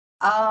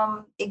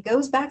 It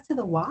goes back to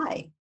the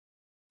why.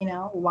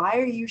 Why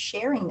are you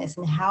sharing this,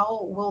 and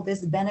how will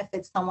this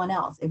benefit someone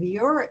else? If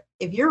you're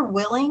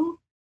willing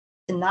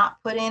to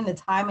not put in the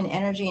time and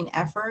energy and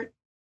effort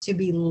to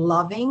be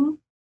loving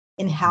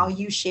in how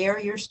you share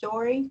your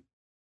story,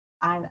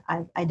 I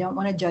don't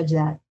want to judge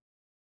that.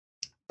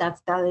 That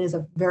is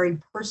a very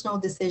personal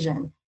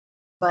decision.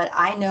 But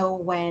I know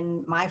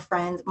when my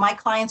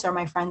clients are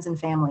my friends and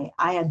family,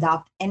 I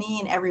adopt any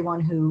and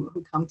everyone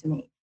who come to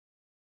me.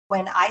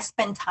 When I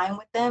spend time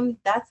with them,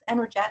 that's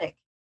energetic.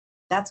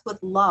 That's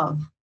with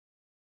love.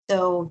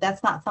 So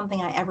that's not something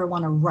I ever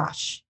want to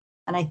rush.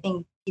 And I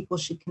think people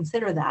should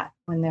consider that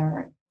when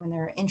they're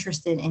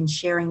interested in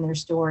sharing their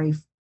story,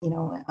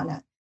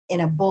 in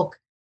a book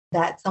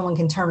that someone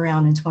can turn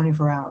around in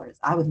 24 hours.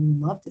 I would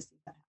love to see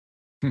that.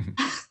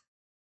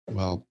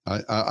 Well,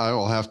 I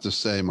will have to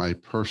say my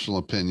personal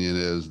opinion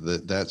is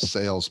that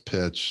sales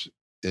pitch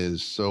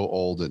is so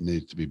old it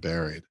needs to be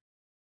buried,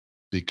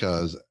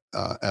 because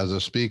as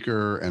a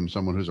speaker and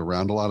someone who's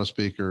around a lot of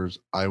speakers,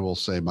 I will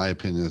say my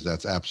opinion is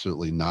that's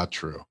absolutely not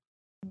true.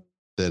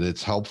 That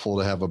it's helpful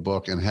to have a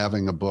book, and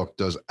having a book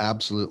does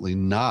absolutely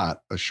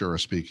not assure a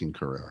speaking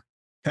career.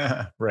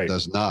 Right.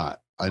 Does not.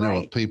 I know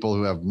of people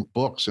who have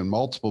books and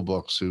multiple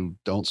books who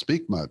don't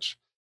speak much.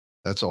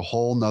 That's a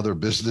whole nother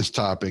business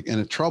topic. And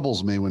it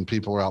troubles me when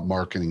people are out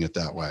marketing it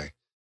that way.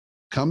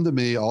 Come to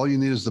me, all you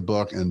need is the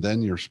book, and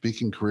then your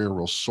speaking career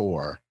will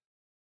soar.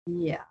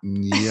 Yeah.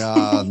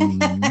 Yeah,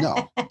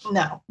 no.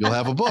 No. You'll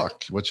have a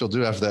book. What you'll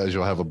do after that is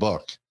you'll have a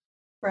book.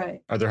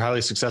 Right. Are there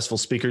highly successful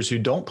speakers who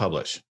don't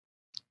publish?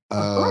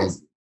 Of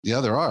course.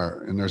 Yeah, there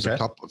are. And there's a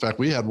couple. In fact,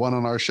 we had one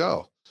on our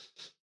show.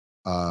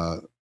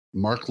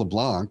 Mark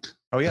LeBlanc.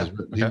 Oh, yeah.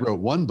 He wrote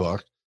one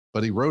book,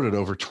 but he wrote it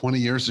over 20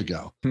 years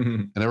ago.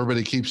 And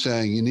everybody keeps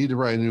saying, you need to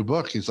write a new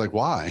book. He's like,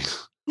 why?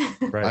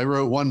 Right. I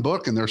wrote one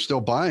book and they're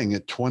still buying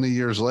it 20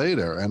 years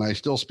later. And I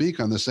still speak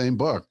on the same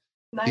book.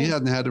 Nice. He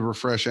hadn't had to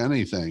refresh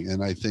anything.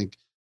 And I think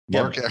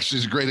Mark actually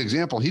is a great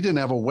example. He didn't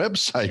have a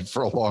website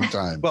for a long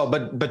time. Well,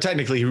 but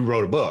technically he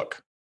wrote a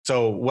book.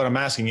 So what I'm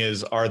asking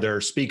is, are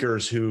there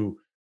speakers who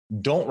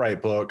don't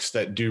write books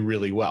that do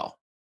really well?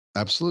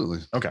 Absolutely.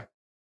 Okay.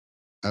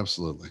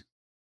 Absolutely.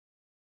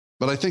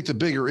 But I think the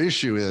bigger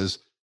issue is,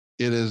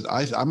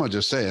 I'm going to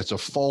just say it's a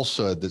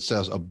falsehood that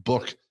says a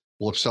book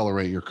will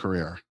accelerate your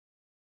career.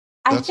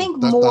 That's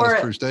not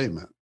a true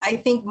statement. I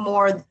think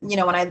more,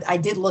 when I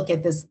did look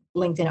at this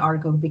LinkedIn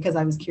article because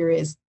I was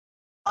curious,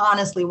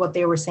 honestly, what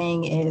they were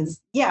saying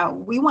is, yeah,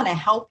 we want to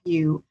help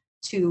you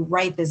to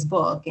write this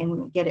book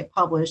and get it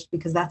published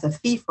because that's a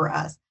fee for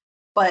us.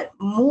 But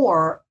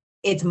more,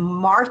 it's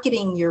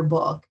marketing your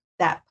book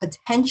that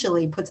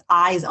potentially puts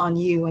eyes on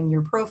you and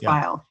your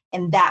profile. Yeah.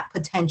 And that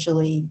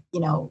potentially,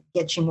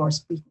 gets you more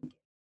speaking.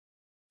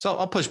 So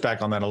I'll push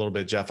back on that a little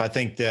bit, Jeff. I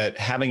think that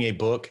having a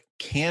book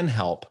can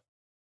help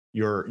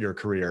your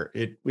career.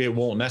 It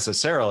won't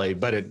necessarily,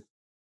 but it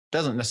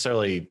doesn't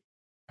necessarily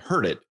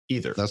hurt it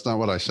either. That's not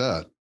what I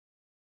said.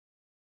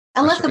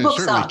 Unless the book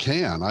certainly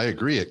can. I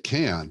agree it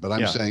can, but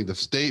I'm saying the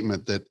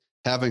statement that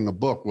having a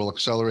book will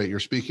accelerate your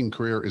speaking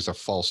career is a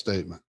false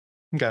statement.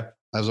 Okay.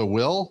 As a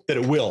will? That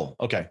it will.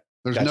 Okay.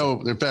 There's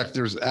in fact,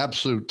 there's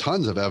absolute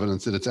tons of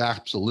evidence that it's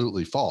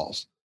absolutely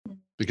false,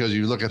 because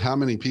you look at how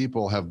many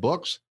people have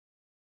books.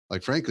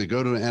 Like, frankly,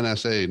 go to an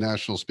NSA,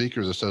 National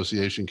Speakers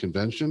Association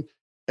convention.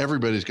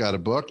 Everybody's got a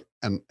book,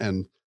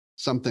 and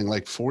something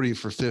like 40 or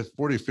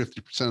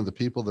 50% of the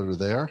people that are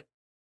there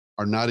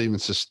are not even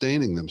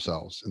sustaining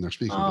themselves in their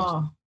speaking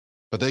business,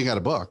 but they got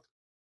a book.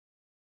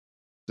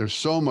 There's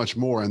so much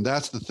more. And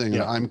that's the thing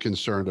that I'm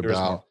concerned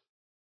about.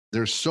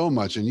 There's so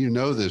much. And you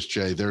know this,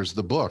 Jay, there's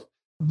the book,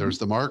 there's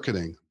the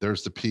marketing,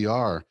 there's the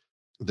PR,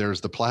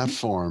 there's the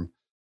platform,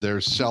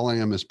 there's selling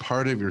them as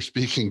part of your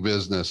speaking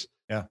business.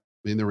 Yeah. I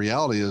mean, the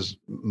reality is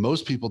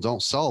most people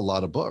don't sell a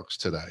lot of books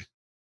today.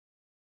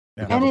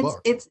 Yeah. And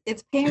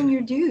it's paying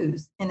your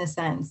dues in a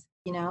sense,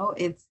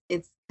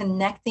 it's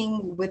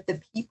connecting with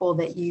the people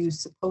that you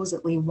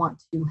supposedly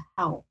want to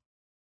help.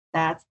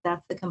 That's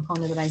the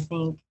component that I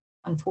think,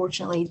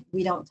 unfortunately,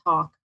 we don't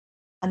talk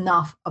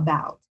enough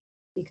about,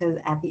 because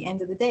at the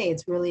end of the day,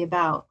 it's really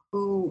about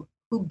who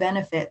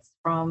benefits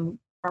from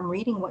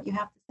reading what you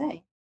have to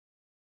say.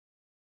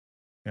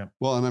 Yeah.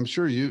 Well, and I'm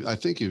sure I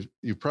think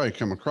you've probably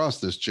come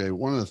across this, Jay.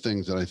 One of the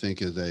things that I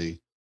think is a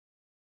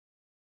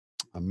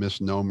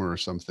misnomer or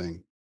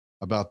something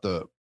about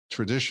the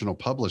traditional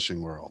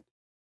publishing world.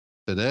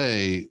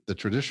 Today, the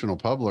traditional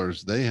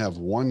publishers, they have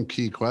one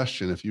key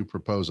question if you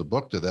propose a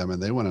book to them,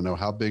 and they want to know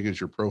how big is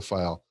your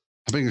profile,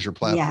 how big is your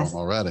platform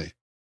already?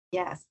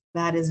 Yes,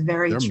 that is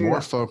very true. They're more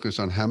focused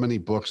on how many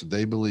books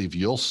they believe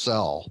you'll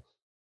sell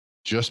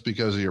just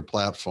because of your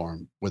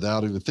platform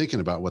without even thinking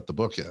about what the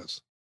book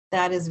is.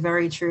 That is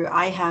very true.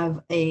 I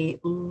have a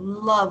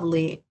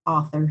lovely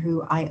author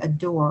who I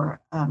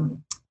adore.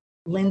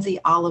 Lindsay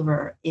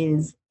Oliver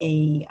is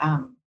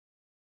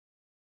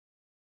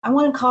I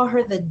want to call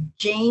her the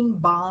Jane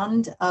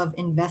Bond of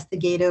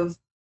investigative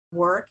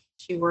work.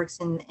 She works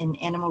in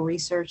animal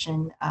research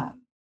and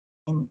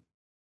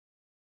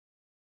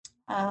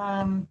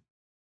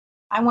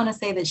I want to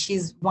say that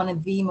she's one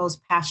of the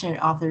most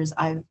passionate authors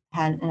I've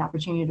had an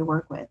opportunity to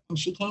work with. And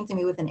she came to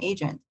me with an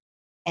agent.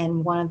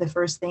 And one of the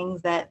first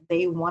things that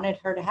they wanted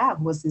her to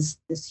have was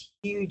this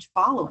huge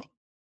following.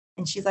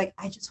 And she's like,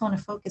 I just want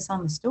to focus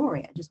on the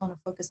story. I just want to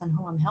focus on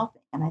who I'm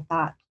helping. And I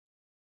thought,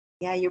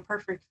 yeah, you're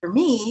perfect for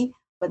me,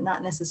 but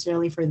not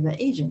necessarily for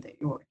the agent that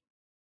you're working.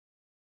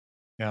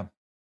 Yeah.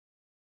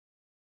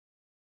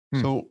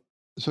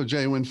 So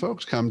Jay, when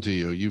folks come to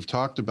you, you've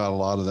talked about a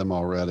lot of them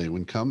already.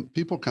 When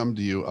people come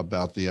to you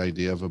about the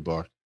idea of a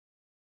book,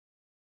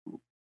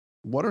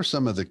 what are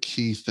some of the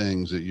key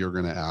things that you're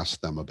going to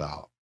ask them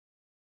about?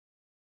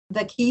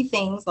 The key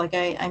things, like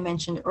I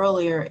mentioned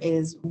earlier,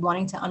 is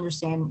wanting to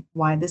understand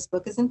why this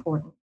book is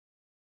important,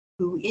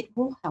 who it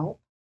will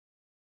help.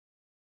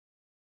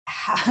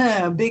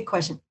 Big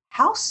question.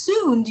 how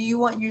soon do you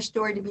want your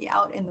story to be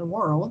out in the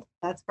world?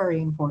 That's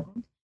very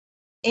important.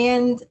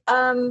 And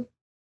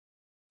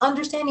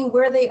understanding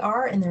where they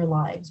are in their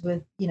lives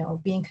with,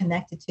 being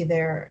connected to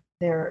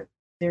their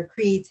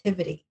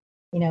creativity.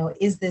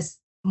 Is this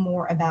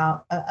more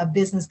about a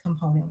business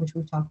component, which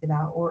we've talked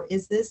about, or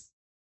is this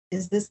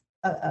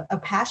a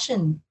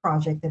passion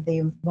project that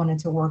they wanted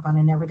to work on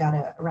and never got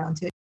around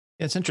to?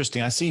 It's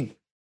interesting. I see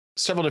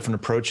several different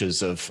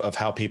approaches of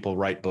how people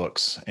write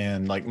books.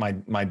 And like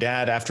my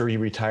dad, after he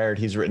retired,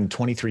 he's written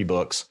 23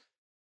 books,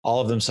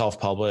 all of them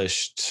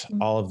self-published.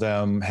 Mm-hmm. All of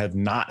them have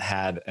not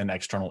had an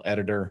external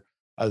editor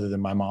other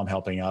than my mom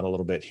helping out a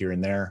little bit here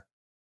and there.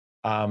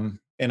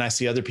 And I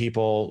see other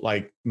people,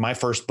 like my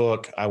first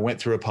book, I went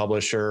through a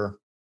publisher,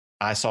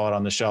 I saw it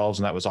on the shelves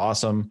and that was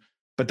awesome.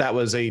 But that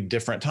was a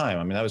different time.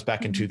 I mean, that was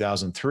back in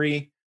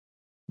 2003.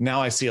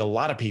 Now I see a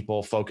lot of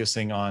people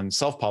focusing on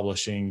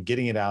self-publishing,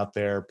 getting it out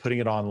there, putting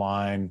it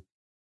online,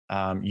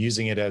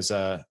 using it as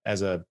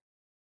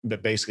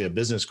basically a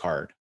business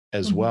card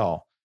as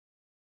well.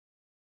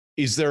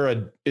 Is there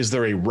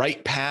a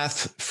right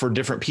path for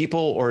different people,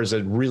 or does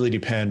it really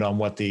depend on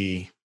what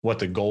the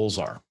goals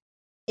are?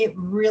 It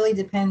really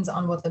depends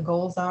on what the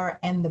goals are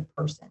and the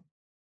person.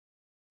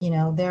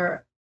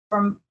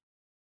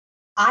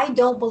 I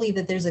don't believe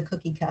that there's a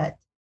cookie cut,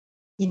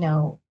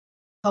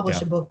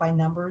 publish a book by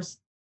numbers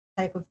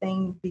type of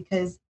thing,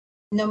 because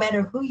no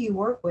matter who you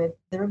work with,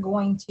 they're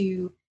going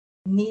to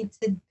need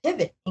to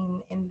pivot,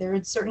 and there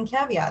are certain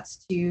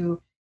caveats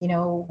to,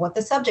 what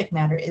the subject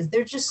matter is.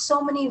 There's just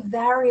so many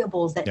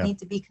variables that need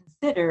to be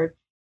considered,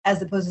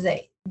 as opposed to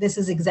say, this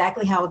is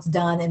exactly how it's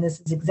done, and this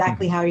is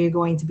exactly how you're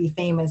going to be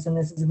famous, and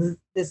this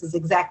is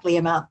exactly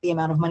the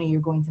amount of money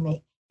you're going to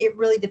make. It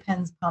really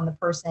depends upon the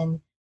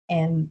person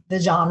and the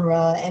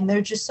genre, and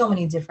there's just so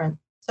many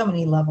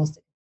levels.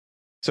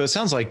 So it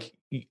sounds like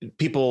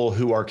people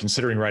who are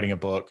considering writing a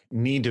book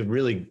need to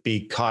really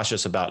be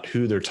cautious about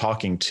who they're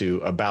talking to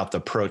about the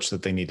approach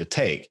that they need to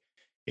take.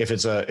 If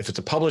it's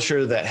a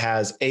publisher that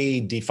has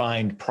a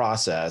defined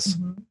process,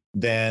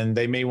 then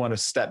they may want to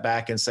step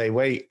back and say,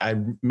 wait,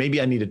 maybe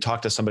I need to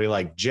talk to somebody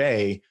like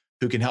Jay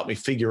who can help me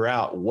figure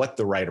out what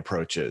the right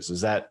approach is.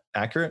 Is that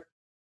accurate?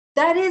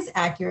 That is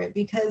accurate,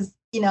 because,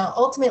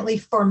 ultimately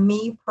for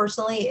me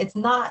personally, it's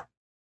not,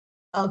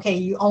 okay,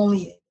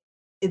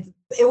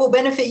 it will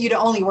benefit you to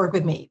only work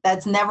with me.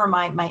 That's never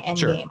my end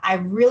game. I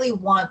really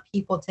want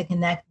people to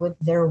connect with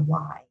their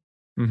why.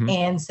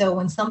 And so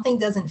when something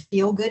doesn't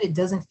feel good, it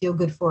doesn't feel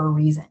good for a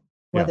reason.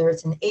 Whether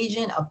it's an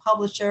agent, a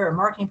publisher, a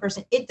marketing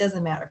person, it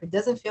doesn't matter. If it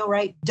doesn't feel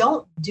right,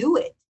 don't do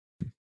it.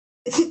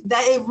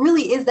 That it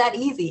really is that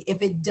easy.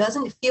 If it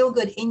doesn't feel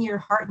good in your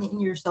heart and in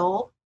your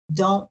soul,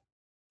 don't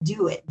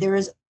do it. There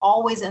is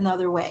always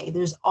another way.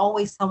 There's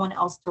always someone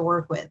else to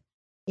work with.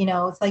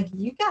 It's like,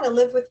 you got to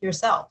live with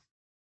yourself,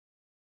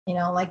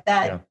 like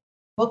that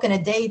book in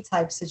a day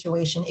type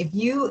situation. If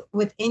you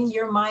within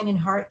your mind and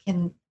heart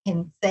can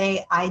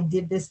say, I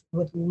did this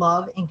with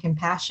love and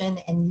compassion,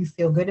 and you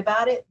feel good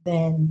about it,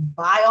 then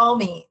by all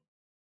means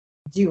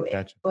do it.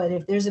 Gotcha. But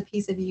if there's a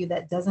piece of you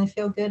that doesn't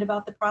feel good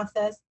about the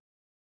process,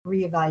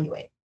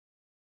 reevaluate.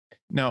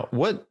 Now,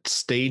 what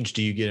stage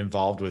do you get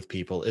involved with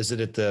people? Is it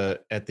at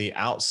the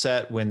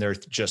outset when they're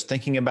just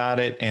thinking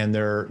about it and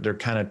they're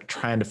kind of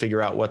trying to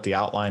figure out what the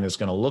outline is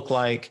going to look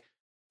like,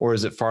 or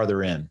is it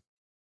farther in?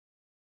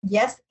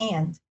 Yes,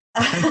 and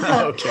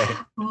okay.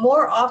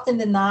 More often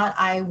than not,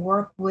 I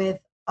work with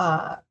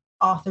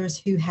authors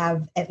who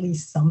have at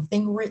least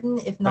something written,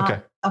 if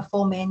not a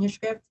full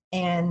manuscript.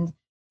 And,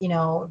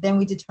 then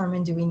we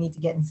determine, do we need to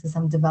get into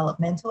some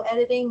developmental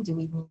editing? Do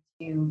we need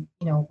to,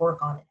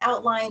 work on an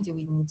outline? Do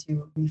we need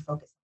to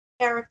refocus on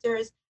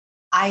characters?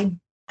 I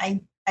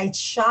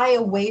shy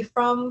away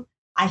from,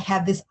 I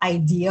have this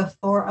idea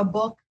for a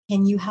book.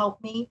 Can you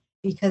help me?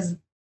 Because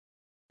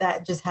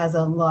that just has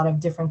a lot of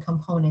different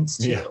components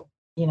too.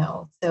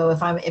 So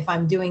if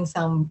I'm doing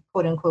some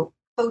quote unquote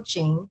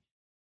coaching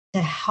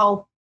to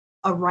help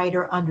a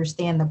writer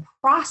understand the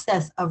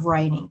process of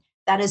writing,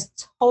 that is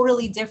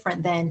totally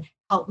different than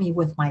help me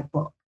with my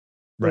book.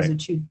 Those are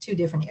two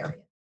different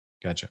areas.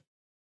 Gotcha.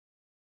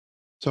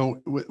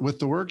 So with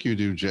the work you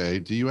do, Jay,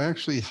 do you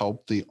actually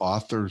help the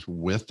authors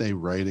with a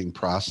writing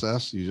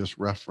process? You just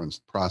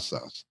referenced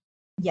process.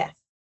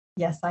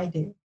 Yes, I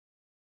do.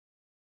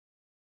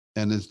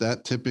 And is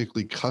that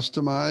typically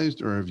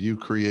customized, or have you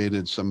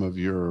created some of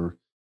your,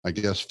 I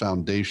guess,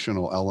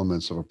 foundational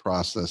elements of a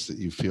process that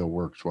you feel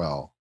works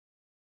well?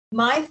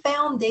 My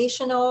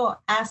foundational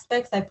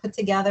aspects I put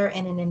together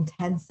in an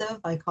intensive,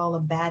 I call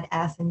a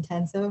badass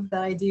intensive,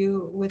 that I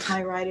do with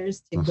my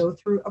writers to go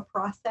through a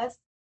process.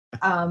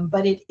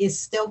 But it is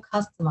still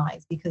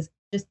customized, because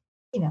just,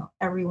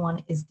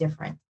 everyone is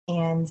different.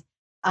 And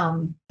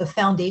the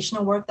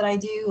foundational work that I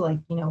do, like,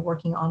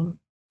 working on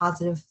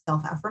positive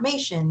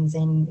self-affirmations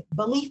and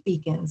belief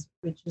beacons,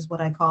 which is what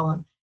I call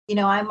them.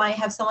 I might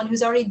have someone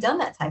who's already done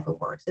that type of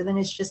work. So then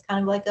it's just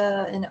kind of like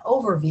an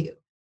overview.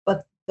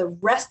 But the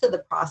rest of the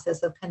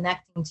process of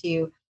connecting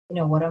to,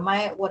 what are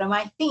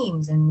my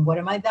themes, and what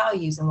are my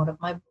values, and what are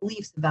my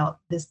beliefs about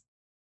this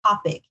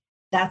topic,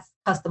 that's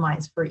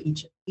customized for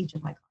each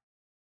of my clients.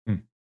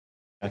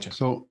 Gotcha.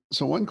 So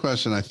one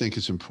question I think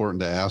is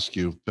important to ask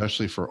you,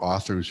 especially for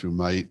authors who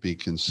might be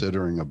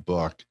considering a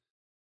book.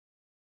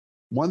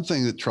 One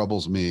thing that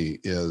troubles me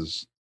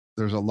is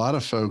there's a lot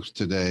of folks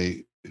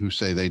today who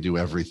say they do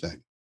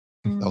everything.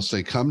 They'll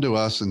say, come to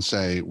us and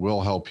say,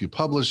 we'll help you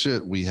publish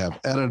it. We have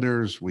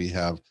editors, we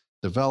have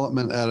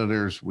development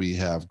editors, we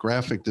have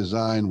graphic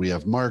design, we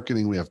have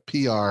marketing, we have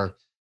PR.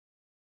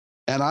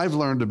 And I've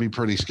learned to be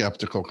pretty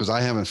skeptical because I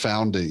haven't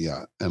found it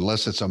yet,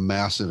 unless it's a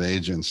massive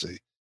agency,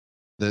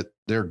 that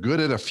they're good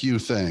at a few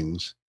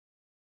things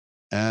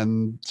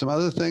and some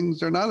other things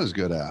they're not as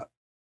good at.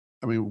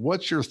 I mean,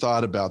 what's your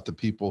thought about the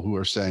people who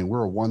are saying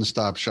we're a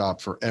one-stop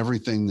shop for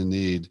everything you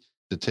need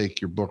to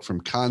take your book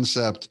from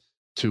concept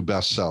to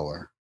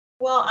bestseller?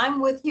 Well,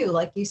 I'm with you.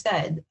 Like you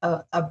said,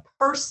 a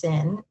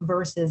person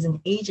versus an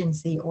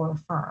agency or a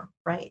firm,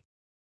 right?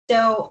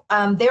 So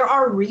there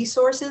are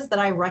resources that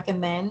I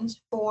recommend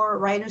for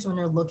writers when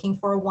they're looking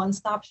for a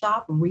one-stop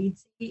shop.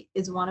 Readsy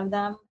is one of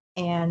them,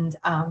 and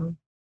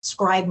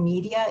Scribe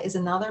Media is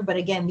another. But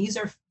again, these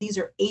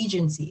are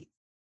agencies,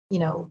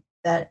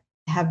 that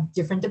have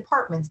different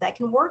departments that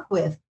can work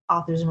with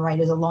authors and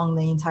writers along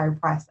the entire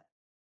process.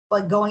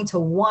 But going to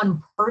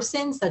one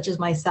person, such as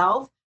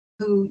myself,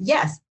 who,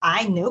 yes,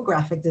 I know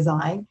graphic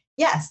design.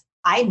 Yes,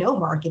 I know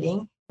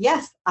marketing.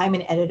 Yes, I'm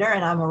an editor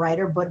and I'm a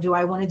writer, but do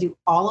I want to do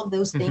all of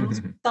those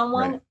things with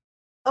someone? Right.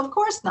 Of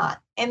course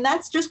not. And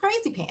that's just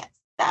crazy pants.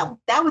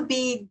 That would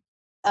be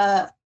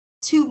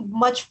too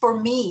much for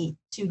me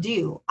to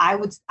do. I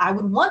would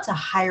want to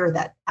hire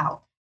that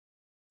out.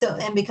 So,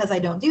 and because I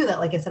don't do that,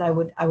 like I said, I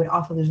would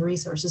offer those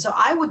resources. So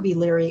I would be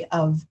leery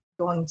of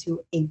going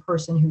to a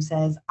person who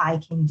says, I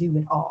can do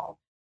it all.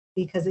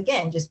 Because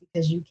again, just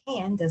because you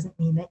can doesn't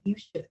mean that you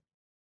should.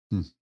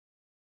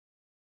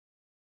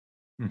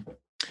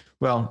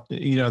 Well,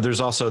 there's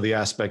also the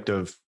aspect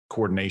of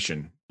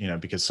coordination,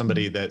 because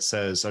somebody that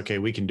says, okay,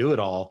 we can do it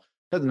all,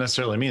 doesn't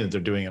necessarily mean that they're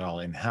doing it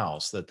all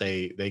in-house, that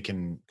they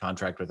can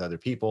contract with other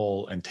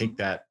people and take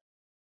that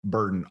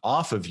burden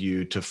off of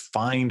you to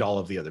find all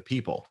of the other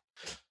people.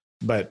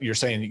 But you're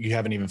saying you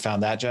haven't even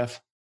found that,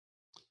 Jeff?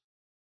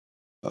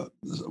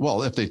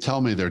 Well, if they tell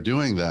me they're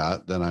doing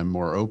that, then I'm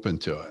more open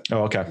to it.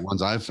 Oh, okay. The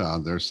ones I've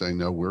found, they're saying,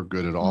 no, we're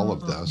good at all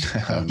of this.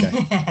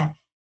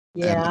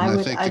 Yeah, and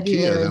I think the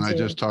key is, and I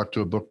just talked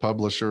to a book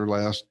publisher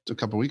a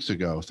couple of weeks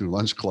ago through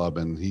Lunch Club,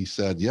 and he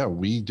said, yeah,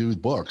 we do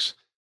books.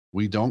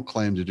 We don't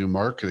claim to do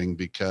marketing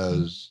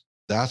because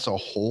that's a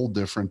whole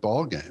different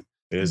ballgame.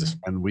 It is.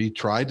 And we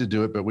tried to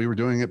do it, but we were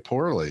doing it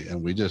poorly.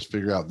 And we just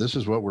figured out this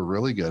is what we're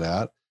really good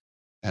at.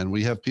 And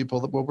we have people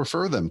that we'll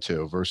refer them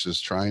to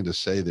versus trying to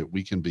say that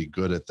we can be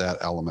good at that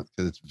element,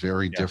 because it's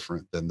very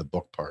different than the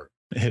book part.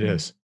 It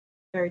is.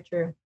 Very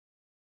true.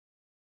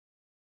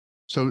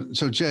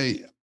 So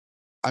Jay,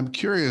 I'm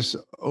curious,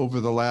 over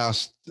the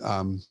last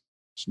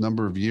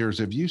number of years,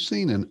 have you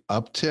seen an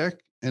uptick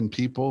in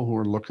people who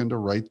are looking to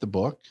write the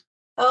book?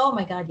 Oh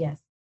my God, yes.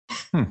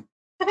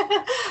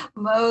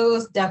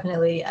 Most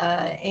definitely.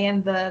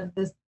 And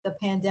the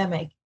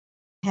pandemic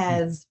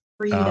has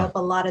freed up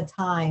a lot of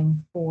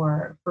time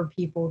for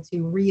people to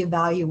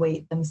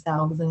reevaluate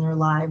themselves and their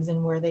lives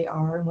and where they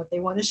are and what they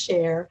want to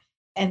share.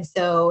 And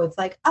so it's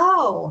like,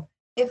 oh,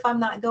 if I'm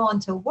not going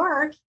to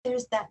work,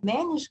 there's that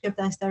manuscript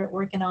I started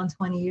working on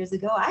 20 years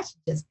ago. I should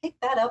just pick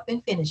that up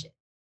and finish it.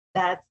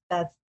 That's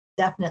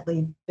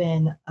definitely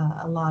been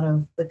a lot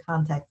of the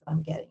context that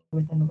I'm getting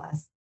within the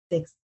last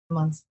 6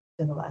 months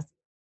to the last year.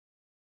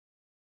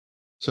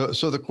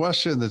 So the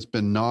question that's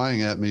been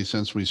gnawing at me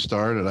since we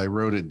started, I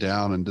wrote it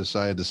down and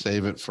decided to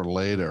save it for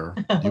later.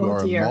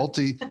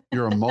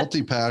 You're a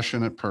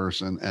multi-passionate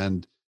person,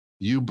 and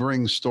you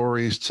bring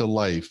stories to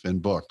life in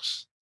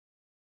books,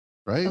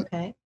 right?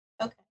 Okay.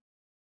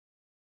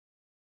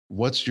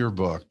 What's your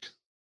book?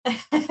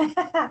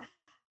 I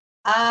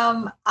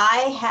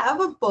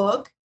have a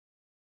book.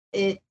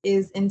 It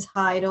is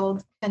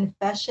entitled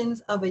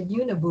Confessions of a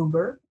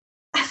Uniboober.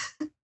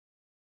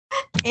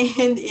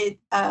 And it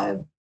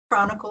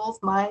chronicles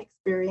my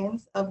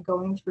experience of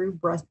going through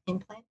breast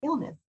implant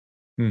illness.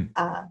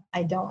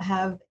 I don't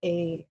have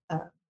a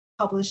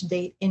published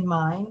date in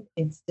mind.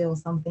 It's still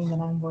something that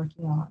I'm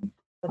working on,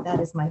 but that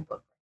is my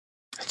book.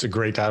 That's a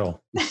great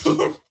title.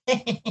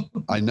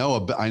 I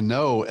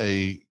know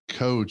a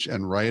coach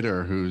and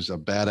writer who's a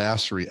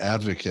badassery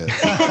advocate.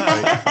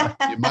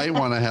 You might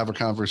want to have a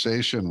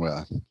conversation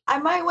with. I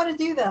might want to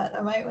do that.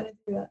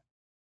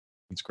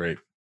 That's great.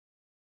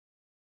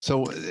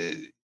 So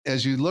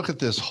as you look at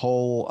this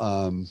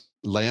whole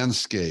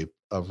landscape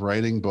of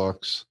writing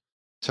books,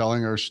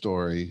 telling our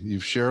story,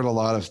 you've shared a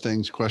lot of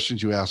things,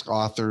 questions you ask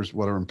authors,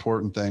 what are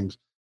important things.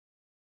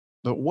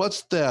 But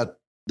what's the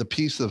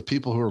piece of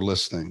people who are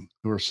listening,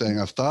 who are saying,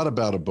 I've thought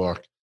about a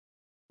book,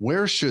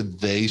 where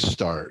should they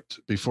start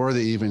before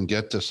they even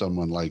get to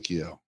someone like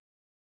you?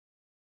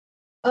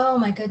 Oh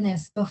my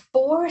goodness.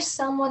 Before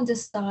someone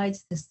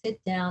decides to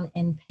sit down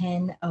and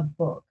pen a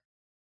book,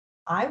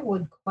 I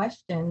would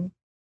question,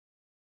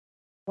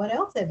 what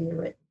else have you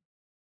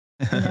written?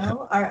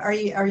 Are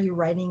you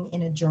writing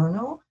in a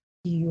journal?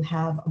 Do you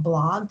have a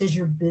blog? Does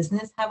your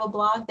business have a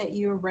blog that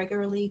you're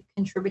regularly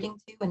contributing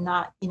to and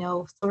not,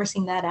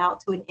 sourcing that out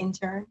to an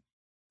intern?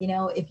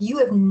 If you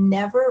have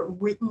never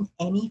written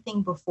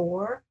anything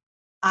before,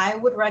 I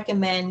would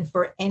recommend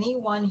for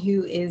anyone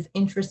who is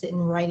interested in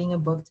writing a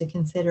book to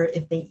consider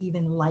if they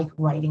even like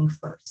writing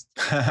first.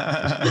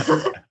 That's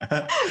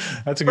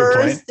a good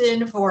point. First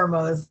and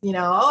foremost,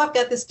 I've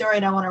got this story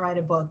and I want to write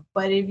a book.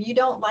 But if you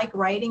don't like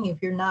writing,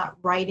 if you're not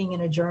writing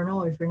in a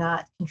journal, or if you're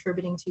not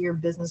contributing to your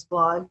business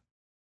blog,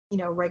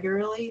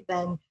 regularly,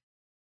 then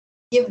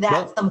give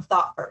that some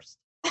thought first.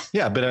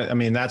 Yeah, but I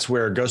mean, that's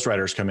where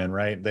ghostwriters come in,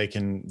 right? They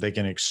can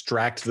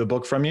extract the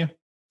book from you.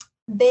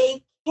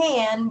 They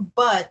can,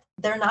 but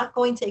they're not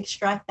going to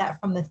extract that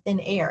from the thin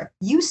air.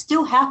 You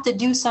still have to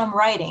do some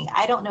writing.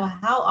 I don't know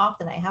how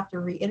often I have to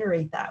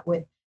reiterate that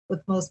with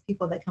most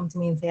people that come to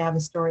me and say, I have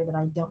a story that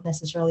I don't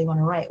necessarily want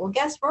to write. Well,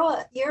 guess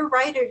what? Your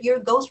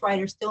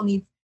ghostwriter still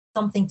needs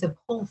something to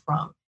pull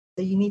from.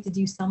 So you need to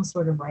do some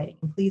sort of writing,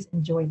 and please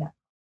enjoy that.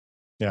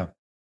 Yeah.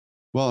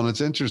 Well, and it's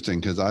interesting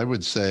because I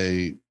would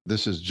say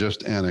this is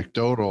just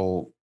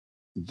anecdotal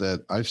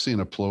that I've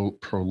seen a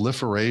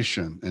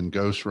proliferation in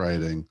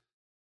ghostwriting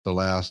the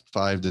last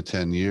 5 to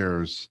 10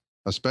 years,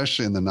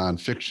 especially in the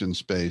nonfiction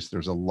space.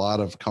 There's a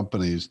lot of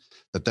companies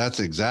that's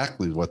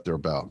exactly what they're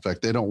about. In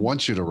fact, they don't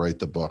want you to write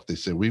the book. They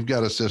say, we've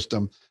got a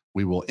system.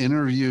 We will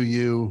interview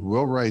you.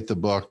 We'll write the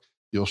book.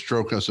 You'll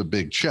stroke us a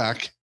big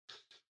check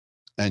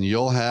and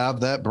you'll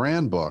have that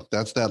brand book.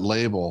 That's that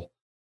label.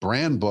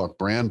 Brand book,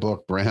 brand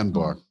book, brand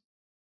book.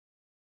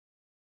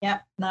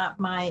 Yep, not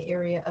my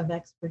area of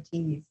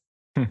expertise.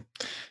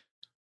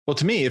 Well,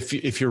 to me,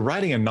 if you're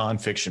writing a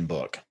nonfiction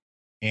book,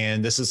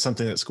 and this is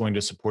something that's going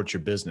to support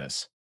your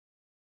business,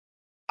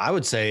 I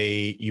would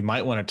say you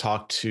might want to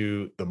talk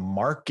to the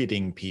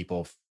marketing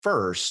people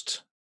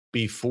first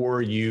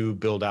before you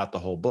build out the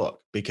whole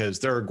book, because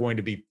there are going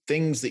to be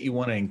things that you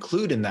want to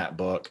include in that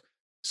book,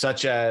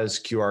 such as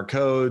QR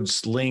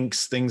codes,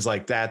 links, things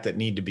like that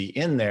need to be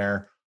in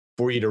there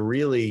for you to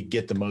really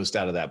get the most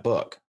out of that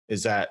book.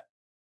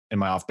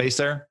 Am I off base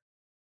there?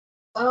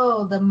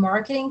 Oh, the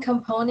marketing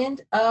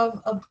component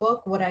of a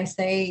book, would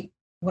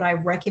I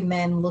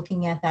recommend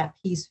looking at that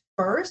piece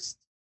first?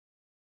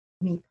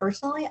 Me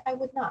personally, I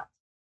would not.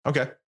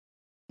 Okay.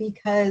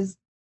 Because,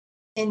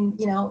 and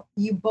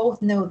you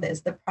both know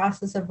this, the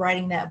process of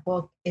writing that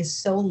book is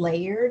so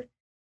layered.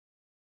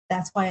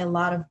 That's why a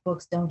lot of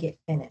books don't get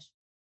finished.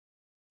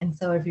 And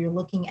so if you're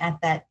looking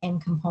at that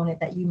end component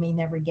that you may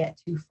never get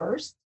to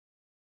first,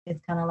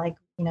 it's kind of like,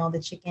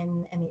 the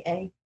chicken and the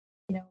egg,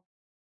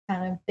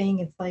 kind of thing.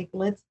 It's like,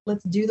 let's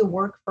do the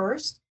work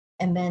first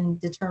and then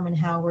determine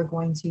how we're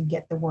going to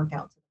get the work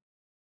out.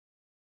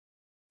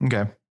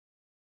 Okay.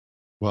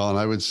 Well, and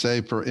I would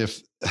say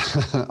if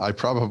I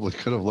probably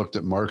could have looked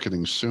at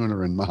marketing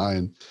sooner in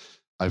mine.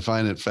 I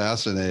find it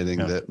fascinating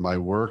that my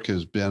work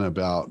has been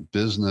about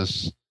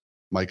business.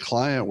 My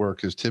client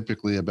work has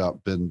typically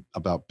been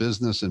about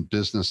business and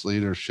business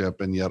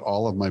leadership. And yet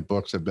all of my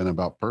books have been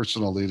about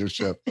personal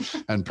leadership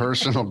and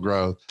personal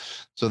growth.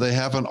 So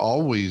they've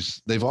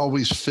always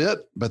fit,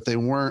 but they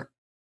weren't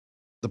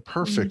the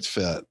perfect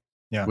fit,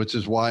 which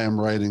is why I'm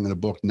writing a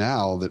book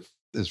now that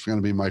is going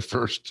to be my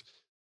first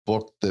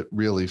book that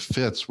really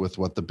fits with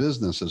what the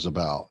business is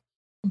about.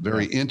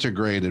 Very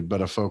integrated,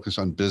 but a focus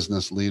on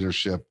business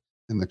leadership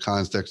in the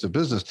context of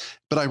business.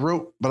 But I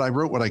wrote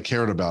what I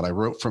cared about. I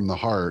wrote from the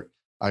heart.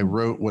 I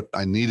wrote what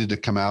I needed to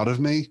come out of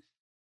me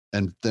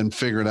and then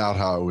figured out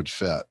how it would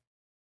fit.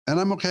 And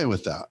I'm okay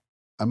with that.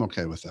 I'm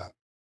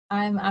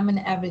I'm an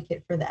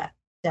advocate for that.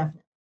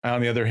 Definitely.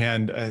 On the other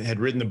hand, I had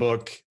written the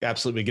book,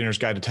 Absolute Beginner's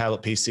Guide to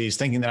Tablet PCs,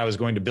 thinking that I was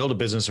going to build a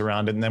business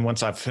around it. And then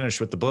once I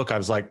finished with the book, I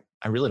was like,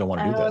 I really don't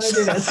want to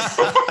do this.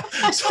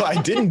 So I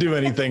didn't do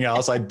anything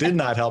else. I did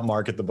not help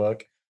market the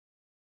book,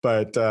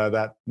 but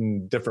that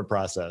different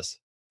process.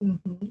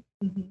 Mm-hmm.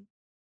 Mm-hmm.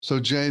 So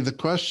Jay, the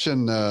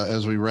question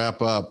as we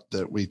wrap up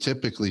that we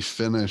typically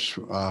finish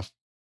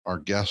our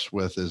guests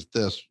with is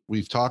this.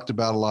 We've talked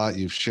about a lot.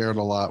 You've shared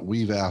a lot.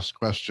 We've asked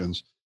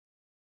questions.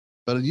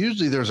 But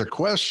usually there's a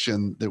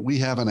question that we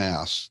haven't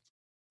asked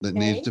that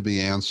needs to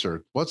be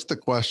answered. What's the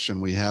question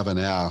we haven't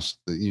asked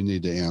that you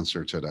need to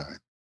answer today?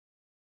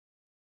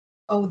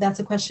 Oh, that's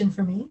a question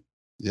for me?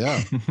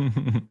 Yeah.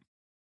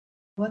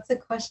 What's a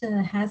question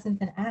that hasn't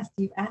been asked?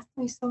 You've asked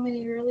me so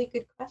many really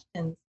good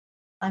questions.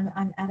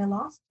 I'm at a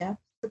loss, Jeff.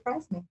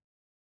 Surprise me.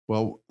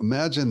 Well,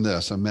 imagine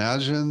this.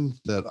 Imagine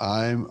that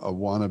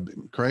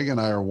Craig and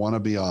I are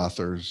wannabe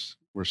authors.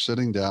 We're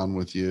sitting down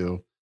with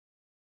you,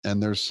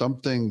 and there's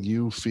something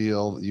you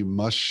feel you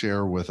must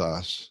share with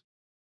us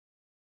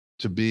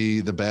to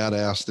be the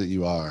badass that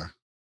you are.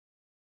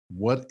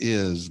 What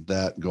is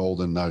that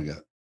golden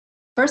nugget?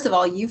 First of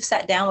all, you've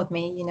sat down with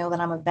me. You know that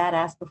I'm a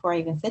badass before I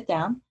even sit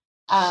down.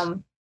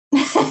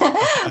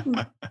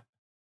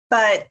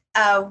 But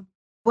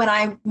when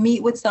I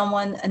meet with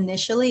someone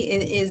initially,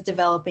 it is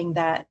developing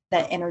that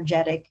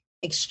energetic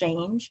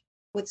exchange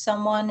with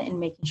someone and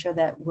making sure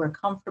that we're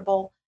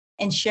comfortable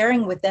and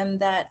sharing with them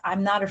that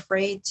I'm not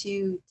afraid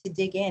to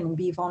dig in and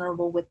be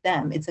vulnerable with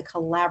them. It's a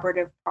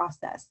collaborative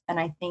process. And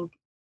I think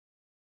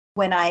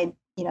when I,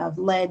 have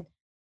led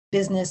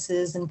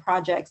businesses and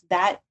projects,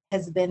 that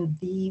has been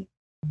the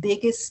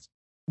biggest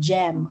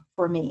gem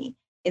for me,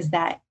 is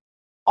that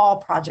all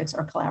projects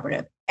are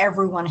collaborative.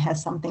 Everyone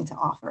has something to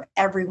offer.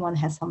 Everyone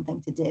has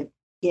something to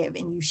give,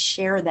 and you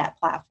share that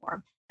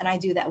platform. And I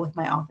do that with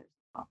my authors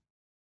as well.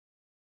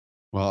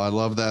 Well, I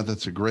love that.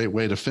 That's a great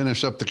way to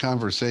finish up the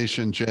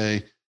conversation,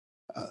 Jay.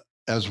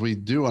 As we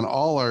do on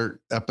all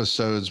our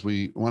episodes,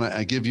 we want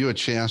to give you a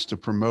chance to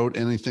promote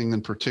anything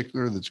in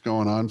particular that's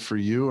going on for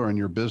you or in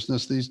your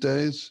business these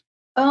days.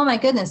 Oh my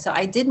goodness. So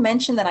I did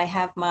mention that I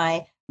have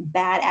my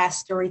Badass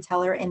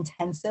Storyteller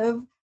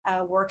Intensive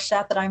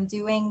workshop that I'm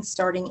doing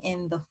starting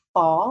in the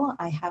fall.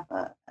 I have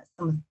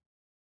some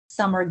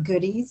summer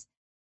goodies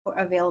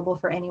available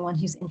for anyone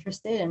who's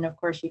interested. And of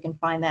course, you can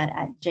find that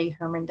at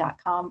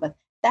jherman.com. But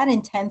that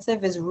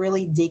intensive is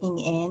really digging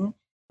in,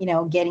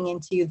 getting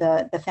into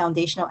the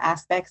foundational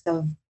aspects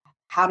of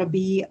how to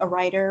be a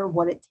writer,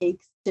 what it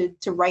takes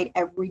to write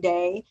every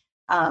day,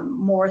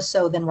 more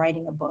so than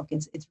writing a book.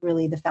 It's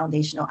really the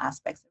foundational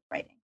aspects of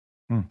writing.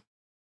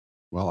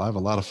 Well, I have a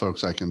lot of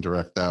folks I can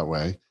direct that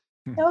way.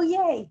 Oh,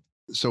 yay.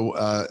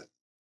 So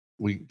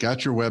we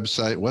got your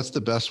website. What's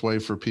the best way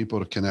for people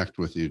to connect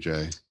with you,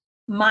 Jay?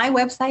 My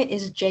website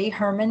is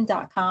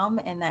jherman.com,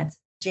 and that's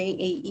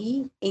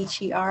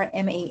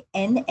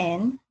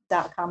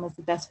JAEHERMANN.com is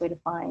the best way to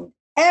find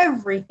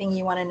everything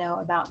you want to know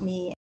about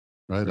me.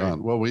 Right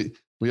on. Well, we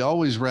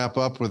always wrap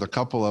up with a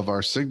couple of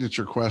our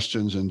signature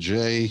questions. And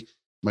Jay,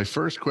 my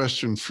first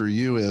question for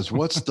you is,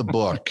 what's the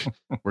book?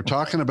 We're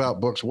talking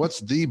about books. What's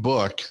the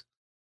book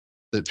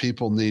that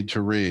people need to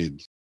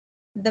read?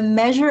 The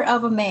Measure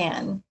of a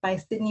Man by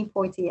Sidney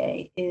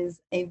Poitier is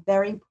a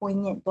very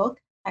poignant book.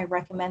 I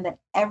recommend that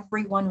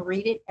everyone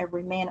read it.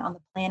 Every man on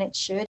the planet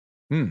should.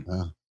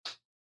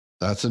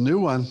 That's a new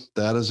one.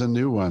 That is a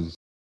new one.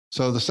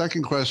 So the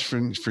second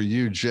question for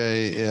you,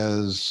 Jay,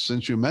 is,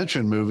 since you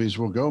mentioned movies,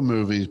 we'll go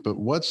movies, but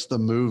what's the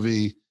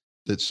movie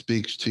that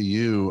speaks to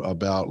you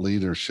about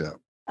leadership?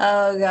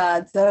 Oh,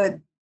 God. So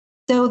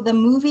the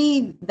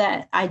movie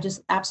that I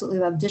just absolutely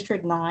love,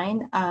 District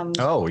 9.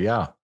 Oh,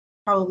 yeah.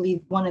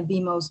 Probably one of the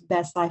most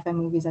best sci-fi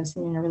movies I've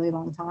seen in a really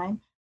long time.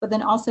 But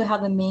then also how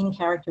the main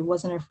character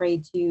wasn't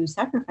afraid to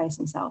sacrifice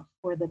himself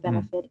for the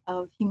benefit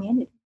of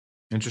humanity.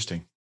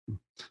 Interesting.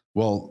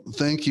 Well,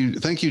 thank you,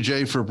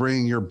 Jay, for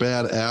bringing your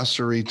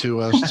badassery to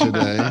us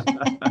today.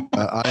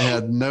 I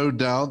had no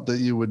doubt that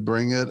you would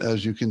bring it,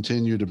 as you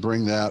continue to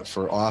bring that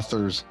for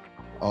authors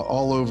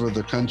all over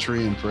the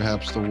country and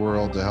perhaps the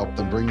world, to help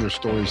them bring their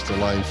stories to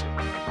life.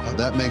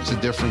 That makes a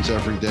difference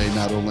every day,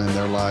 not only in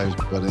their lives,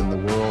 but in the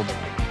world.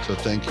 So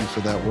thank you for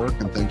that work,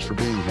 and thanks for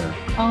being here.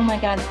 Oh my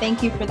God,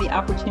 thank you for the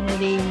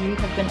opportunity. You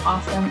have been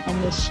awesome,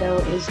 and this show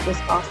is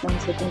just awesome.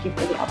 So thank you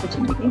for the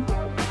opportunity.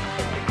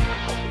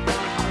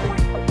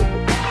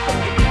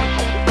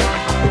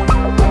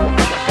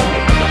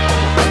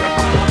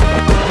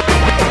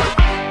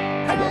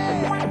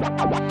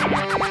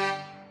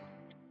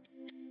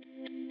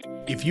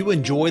 If you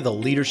enjoy the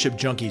Leadership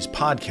Junkies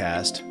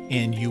podcast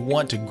and you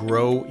want to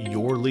grow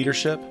your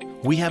leadership,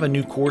 we have a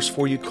new course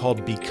for you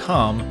called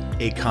Become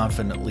a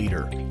Confident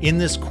Leader. In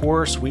this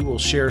course, we will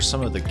share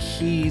some of the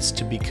keys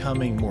to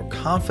becoming more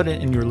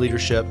confident in your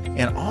leadership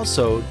and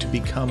also to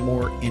become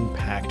more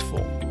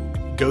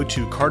impactful. Go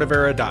to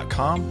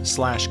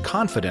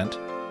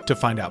cardavera.com/confident to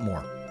find out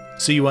more.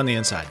 See you on the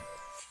inside.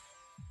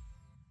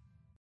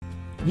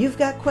 You've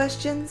got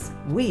questions,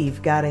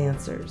 we've got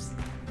answers.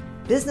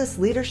 Business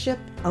leadership,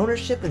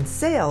 ownership, and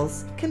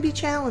sales can be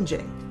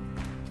challenging.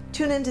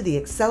 Tune into the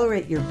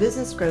Accelerate Your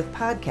Business Growth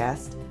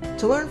podcast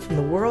to learn from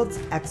the world's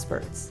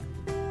experts.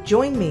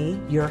 Join me,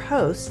 your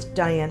host,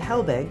 Diane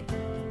Helbig,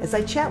 as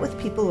I chat with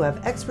people who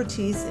have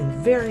expertise in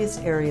various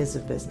areas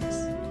of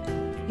business.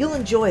 You'll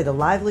enjoy the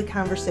lively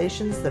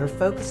conversations that are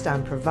focused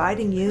on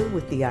providing you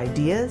with the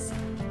ideas,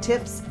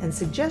 tips, and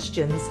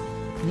suggestions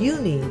you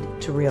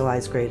need to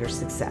realize greater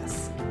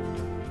success.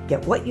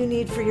 Get what you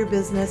need for your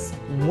business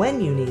when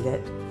you need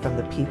it from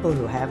the people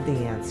who have the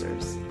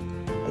answers.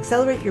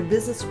 Accelerate Your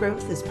Business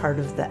Growth is part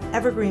of the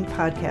Evergreen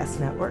Podcast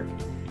Network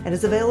and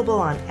is available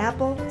on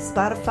Apple,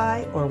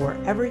 Spotify, or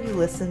wherever you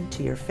listen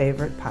to your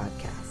favorite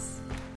podcast.